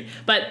get it straight.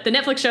 But the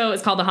Netflix show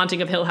is called The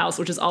Haunting of Hill House,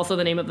 which is also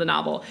the name of the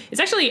novel. It's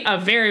actually a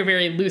very,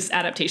 very loose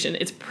adaptation.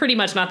 It's pretty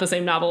much not the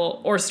same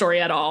novel or story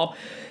at all,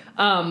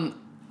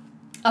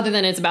 other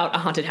than it's about a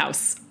haunted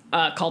house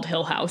called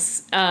Hill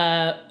House.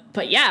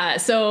 But yeah,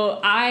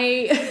 so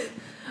I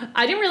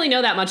didn't really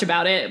know that much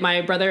about it.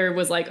 My brother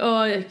was like, oh,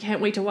 I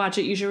can't wait to watch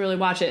it. You should really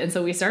watch it. And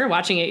so we started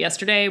watching it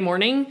yesterday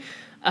morning.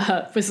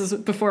 This was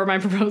before my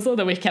proposal,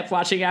 then we kept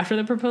watching after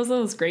the proposal.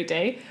 It was a great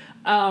day.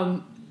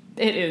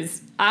 It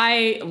is.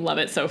 I love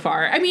it so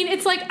far. I mean,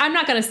 it's like,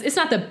 it's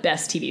not the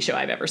best TV show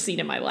I've ever seen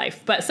in my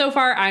life, but so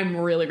far I'm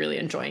really, really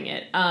enjoying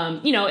it.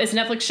 It's a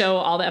Netflix show.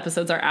 All the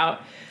episodes are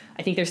out.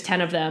 I think there's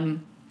 10 of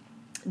them.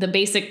 The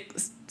basic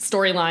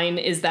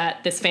storyline is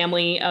that this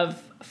family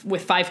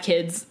with 5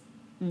 kids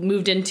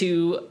moved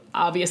into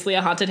obviously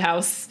a haunted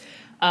house,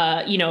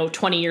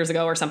 20 years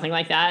ago or something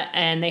like that.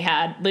 And they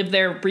had lived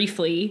there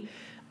briefly.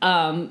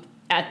 And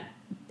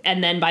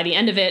then by the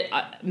end of it,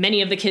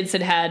 many of the kids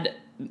had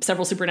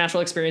several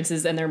supernatural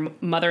experiences, and their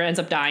mother ends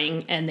up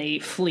dying, and they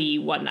flee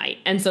one night.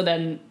 And so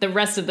then the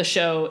rest of the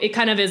show, it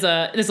kind of there's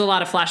a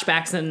lot of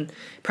flashbacks and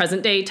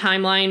present day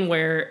timeline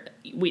where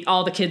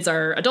all the kids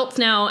are adults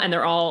now, and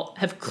they're all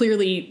have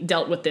clearly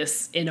dealt with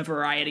this in a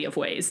variety of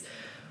ways.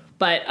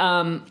 But,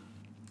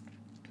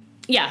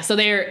 so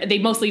they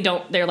mostly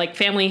don't, their like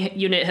family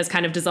unit has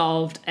kind of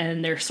dissolved,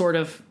 and they're sort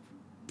of,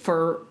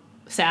 for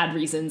sad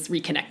reasons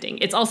reconnecting.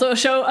 It's also a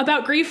show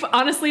about grief.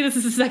 Honestly, this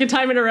is the second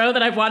time in a row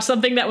that I've watched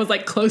something that was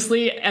like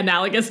closely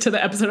analogous to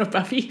the episode of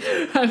Buffy.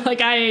 I'm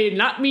like, I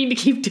not mean to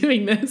keep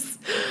doing this.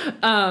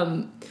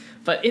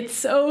 But it's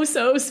so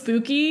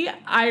spooky.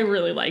 I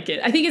really like it.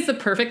 I think it's the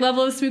perfect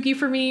level of spooky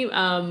for me.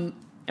 And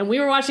we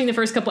were watching the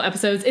first couple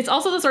episodes. It's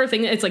also the sort of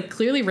thing that it's like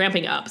clearly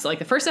ramping up. So like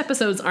the first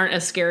episodes aren't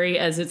as scary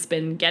as it's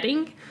been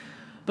getting.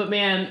 But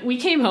man, we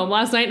came home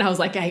last night and I was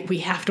like, we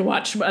have to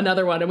watch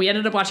another one. And we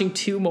ended up watching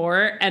 2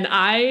 more. And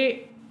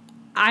I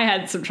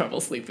had some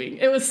trouble sleeping.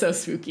 It was so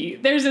spooky.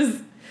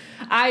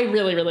 I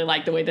really, really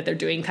like the way that they're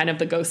doing kind of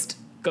the ghost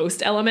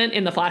element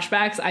in the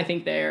flashbacks. I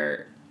think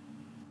they're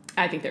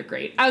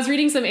great. I was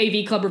reading some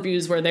AV Club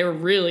reviews where they were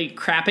really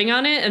crapping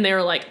on it, and they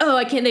were like,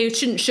 "Oh, they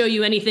shouldn't show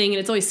you anything, and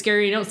it's always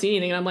scary. You don't see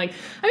anything." And I'm like,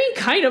 I mean,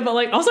 kind of, but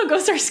like, also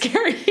ghosts are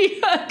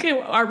scary.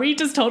 Are we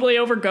just totally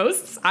over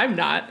ghosts? I'm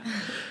not.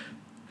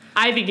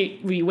 I think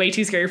it'd be way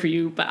too scary for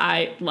you, but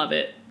I love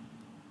it.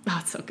 Oh,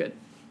 it's so good.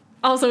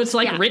 Also, it's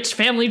like rich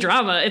family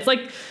drama. It's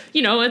like,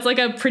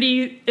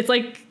 it's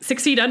like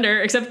 6 Feet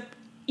Under, except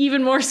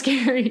even more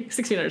scary.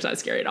 6 Feet Under is not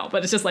scary at all,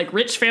 but it's just like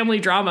rich family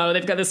drama.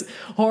 They've got this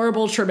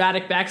horrible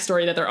traumatic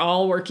backstory that they're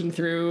all working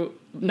through,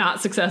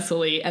 not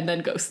successfully, and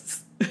then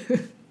ghosts.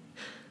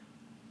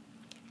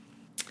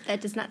 That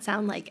does not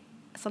sound like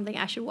something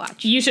I should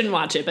watch. You shouldn't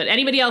watch it, but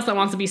anybody else that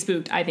wants to be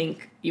spooked, I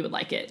think you would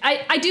like it.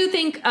 I do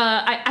think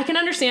I can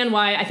understand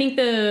why. I think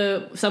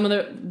the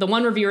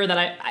one reviewer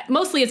that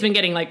mostly it's been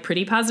getting like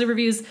pretty positive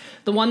reviews.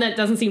 The one that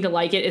doesn't seem to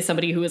like it is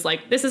somebody who is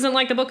like, this isn't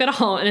like the book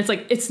at all, and it's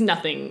like, it's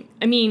nothing.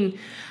 I mean,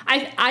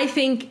 I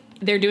think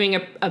they're doing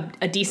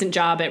a decent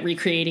job at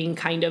recreating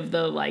kind of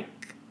the like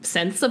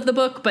sense of the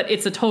book, but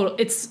it's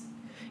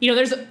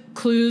there's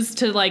clues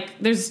to like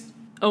there's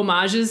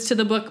homages to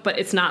the book, but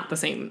it's not the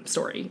same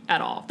story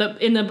at all.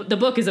 The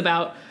book is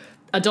about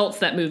adults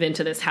that move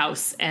into this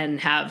house and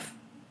have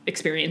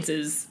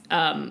experiences,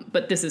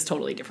 but this is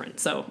totally different.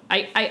 So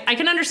I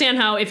can understand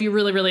how if you're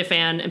really, really a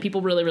fan and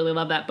people really, really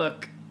love that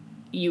book,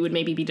 you would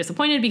maybe be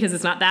disappointed because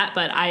it's not that,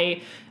 but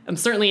I am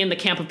certainly in the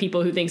camp of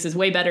people who thinks it's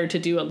way better to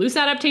do a loose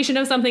adaptation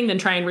of something than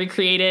try and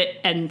recreate it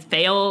and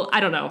fail. I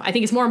don't know. I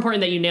think it's more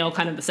important that you nail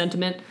kind of the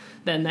sentiment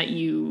than that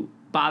you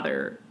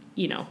bother,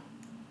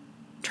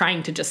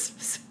 trying to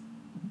just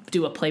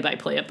do a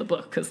play-by-play of the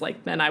book, because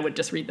like then I would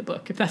just read the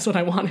book if that's what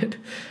I wanted.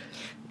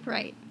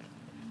 Right.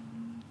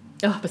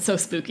 Oh, but so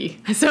spooky.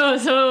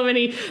 So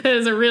many.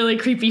 There's a really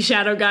creepy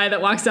shadow guy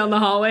that walks down the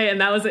hallway, and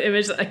that was the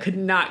image that I could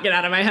not get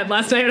out of my head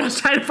last night when I was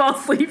trying to fall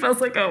asleep. I was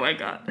like, oh my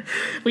God.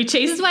 This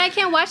is why I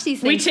can't watch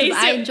these things.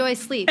 I enjoy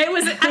sleep.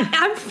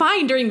 I'm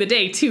fine during the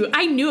day too.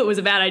 I knew it was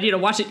a bad idea to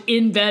watch it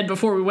in bed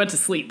before we went to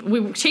sleep.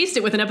 We chased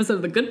it with an episode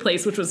of The Good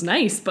Place, which was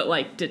nice, but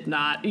like did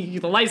not. The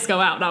lights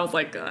go out, and I was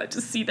like,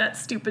 just see that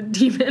stupid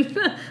demon.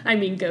 I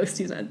mean, ghost.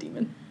 He's not a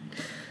demon.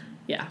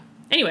 Yeah.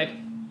 Anyway,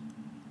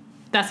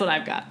 that's what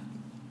I've got.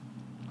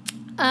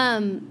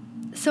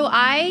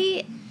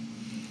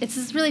 This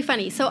is really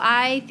funny. So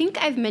I think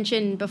I've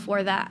mentioned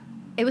before that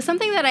it was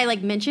something that I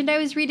like mentioned I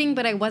was reading,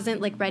 but I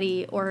wasn't like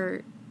ready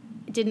or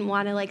didn't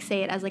want to like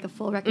say it as like a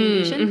full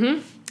recommendation.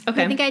 Mm-hmm.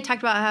 Okay. I think I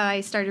talked about how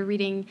I started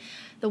reading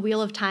the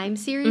Wheel of Time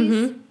series.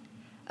 Mm-hmm.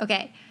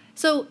 Okay.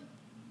 So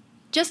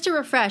just to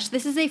refresh,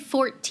 this is a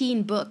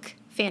 14 book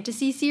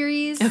fantasy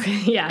series. Okay.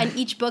 Yeah. And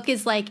each book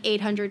is like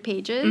 800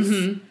 pages.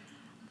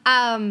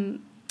 Mm-hmm.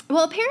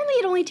 Well, apparently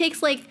it only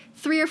takes like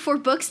 3 or 4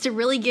 books to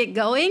really get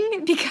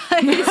going because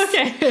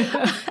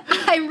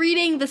I'm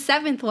reading the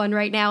 7th one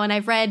right now, and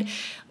I've read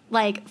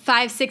like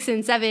 5, 6,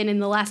 and 7 in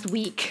the last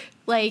week.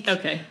 Like,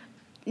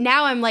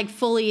 now I'm like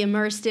fully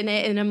immersed in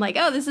it, and I'm like,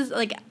 oh, this is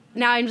like,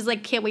 now I'm just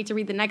like, can't wait to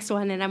read the next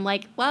one. And I'm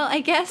like, well, I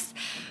guess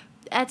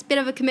that's a bit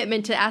of a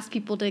commitment to ask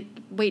people to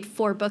wait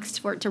 4 books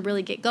for it to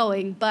really get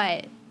going.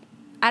 But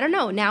I don't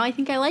know. Now I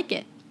think I like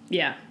it.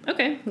 Yeah.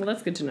 Okay. Well,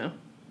 that's good to know.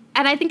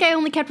 And I think I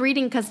only kept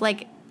reading because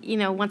like,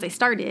 once I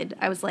started,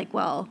 I was like,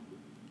 well,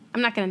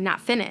 I'm not going to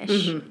not finish.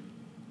 Mm-hmm.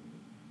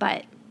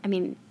 But, I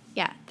mean,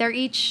 yeah, they're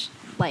each,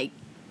 like,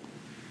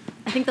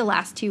 I think the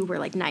last 2 were,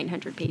 like,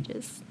 900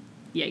 pages.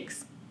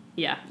 Yikes.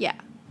 Yeah. Yeah.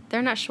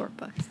 They're not short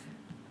books.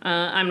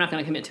 I'm not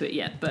going to commit to it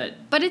yet,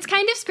 but... But it's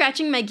kind of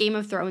scratching my Game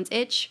of Thrones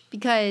itch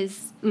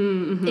because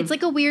it's,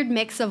 like, a weird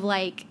mix of,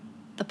 like,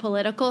 the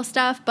political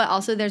stuff, but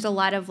also there's a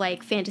lot of,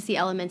 like, fantasy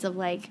elements of,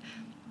 like,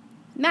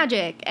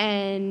 magic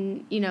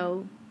and,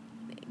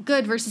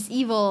 good versus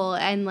evil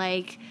and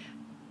like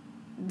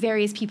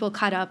various people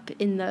caught up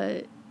in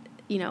the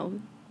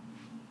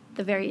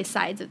the various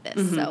sides of this.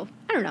 Mm-hmm. So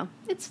I don't know,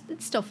 it's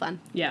still fun.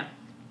 Yeah,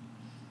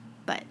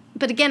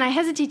 but again, I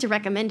hesitate to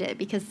recommend it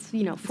because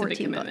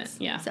 14 books.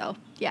 Yeah, so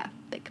yeah,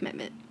 big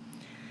commitment.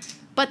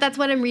 But that's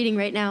what I'm reading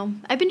right now.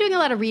 I've been doing a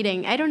lot of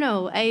reading. I don't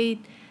know, I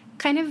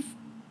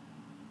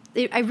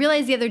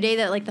realized the other day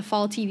that like the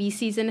fall TV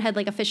season had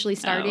like officially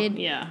started.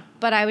 Yeah,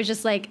 but I was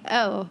just like,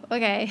 oh,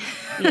 okay.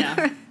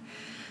 Yeah.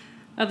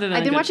 Other than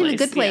I've been watching The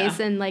Good Place,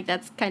 and, like,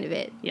 that's kind of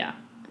it. Yeah.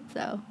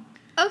 So.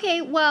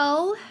 Okay,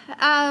 well,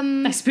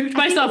 I spooked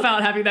myself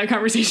out having that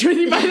conversation with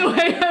you, by the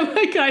way. I'm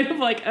like, kind of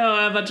like,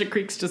 oh, a bunch of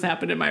creaks just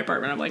happened in my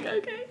apartment. I'm like,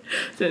 okay.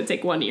 So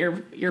take one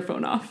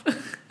earphone off.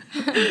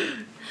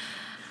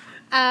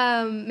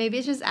 Maybe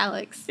it's just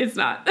Alex. It's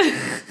not.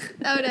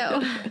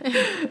 Oh,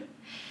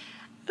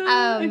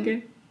 no.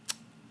 Okay.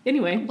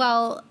 Anyway.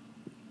 Well,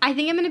 I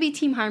think I'm going to be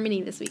Team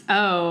Harmony this week.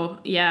 Oh,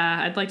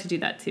 yeah, I'd like to do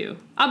that too.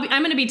 I'm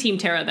going to be Team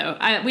Tara, though.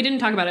 We didn't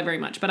talk about it very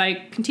much, but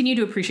I continue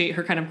to appreciate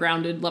her kind of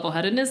grounded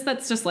level-headedness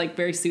that's just, like,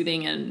 very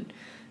soothing and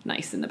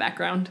nice in the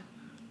background.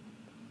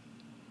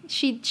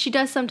 She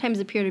does sometimes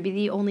appear to be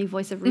the only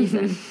voice of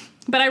reason.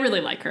 But I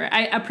really like her.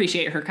 I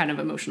appreciate her kind of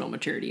emotional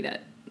maturity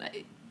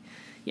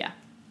yeah.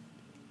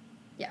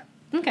 Yeah.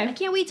 Okay. I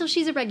can't wait till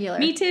she's a regular.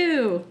 Me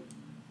too.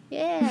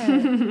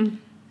 Yeah.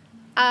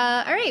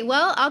 All right.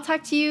 Well, I'll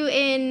talk to you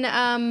in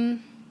a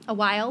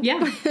while.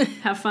 Yeah.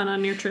 Have fun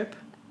on your trip.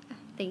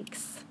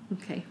 Thanks.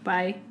 Okay.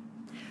 Bye.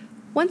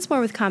 Once More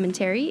with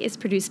Commentary is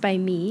produced by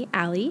me,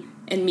 Allie.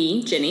 And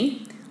me,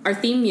 Ginny. Our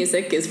theme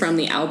music is from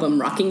the album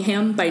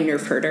Rockingham by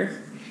Nerf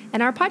Herder.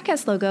 And our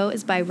podcast logo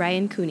is by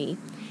Ryan Cooney.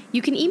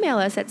 You can email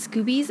us at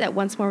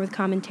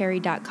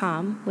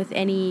scoobies@oncemorewithcommentary.com with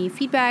any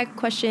feedback,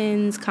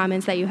 questions,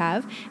 comments that you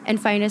have, and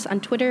find us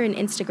on Twitter and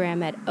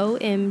Instagram at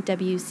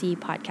OMWC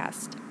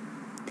Podcast.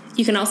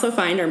 You can also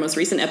find our most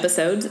recent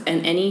episodes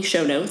and any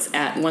show notes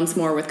at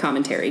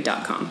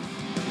oncemorewithcommentary.com.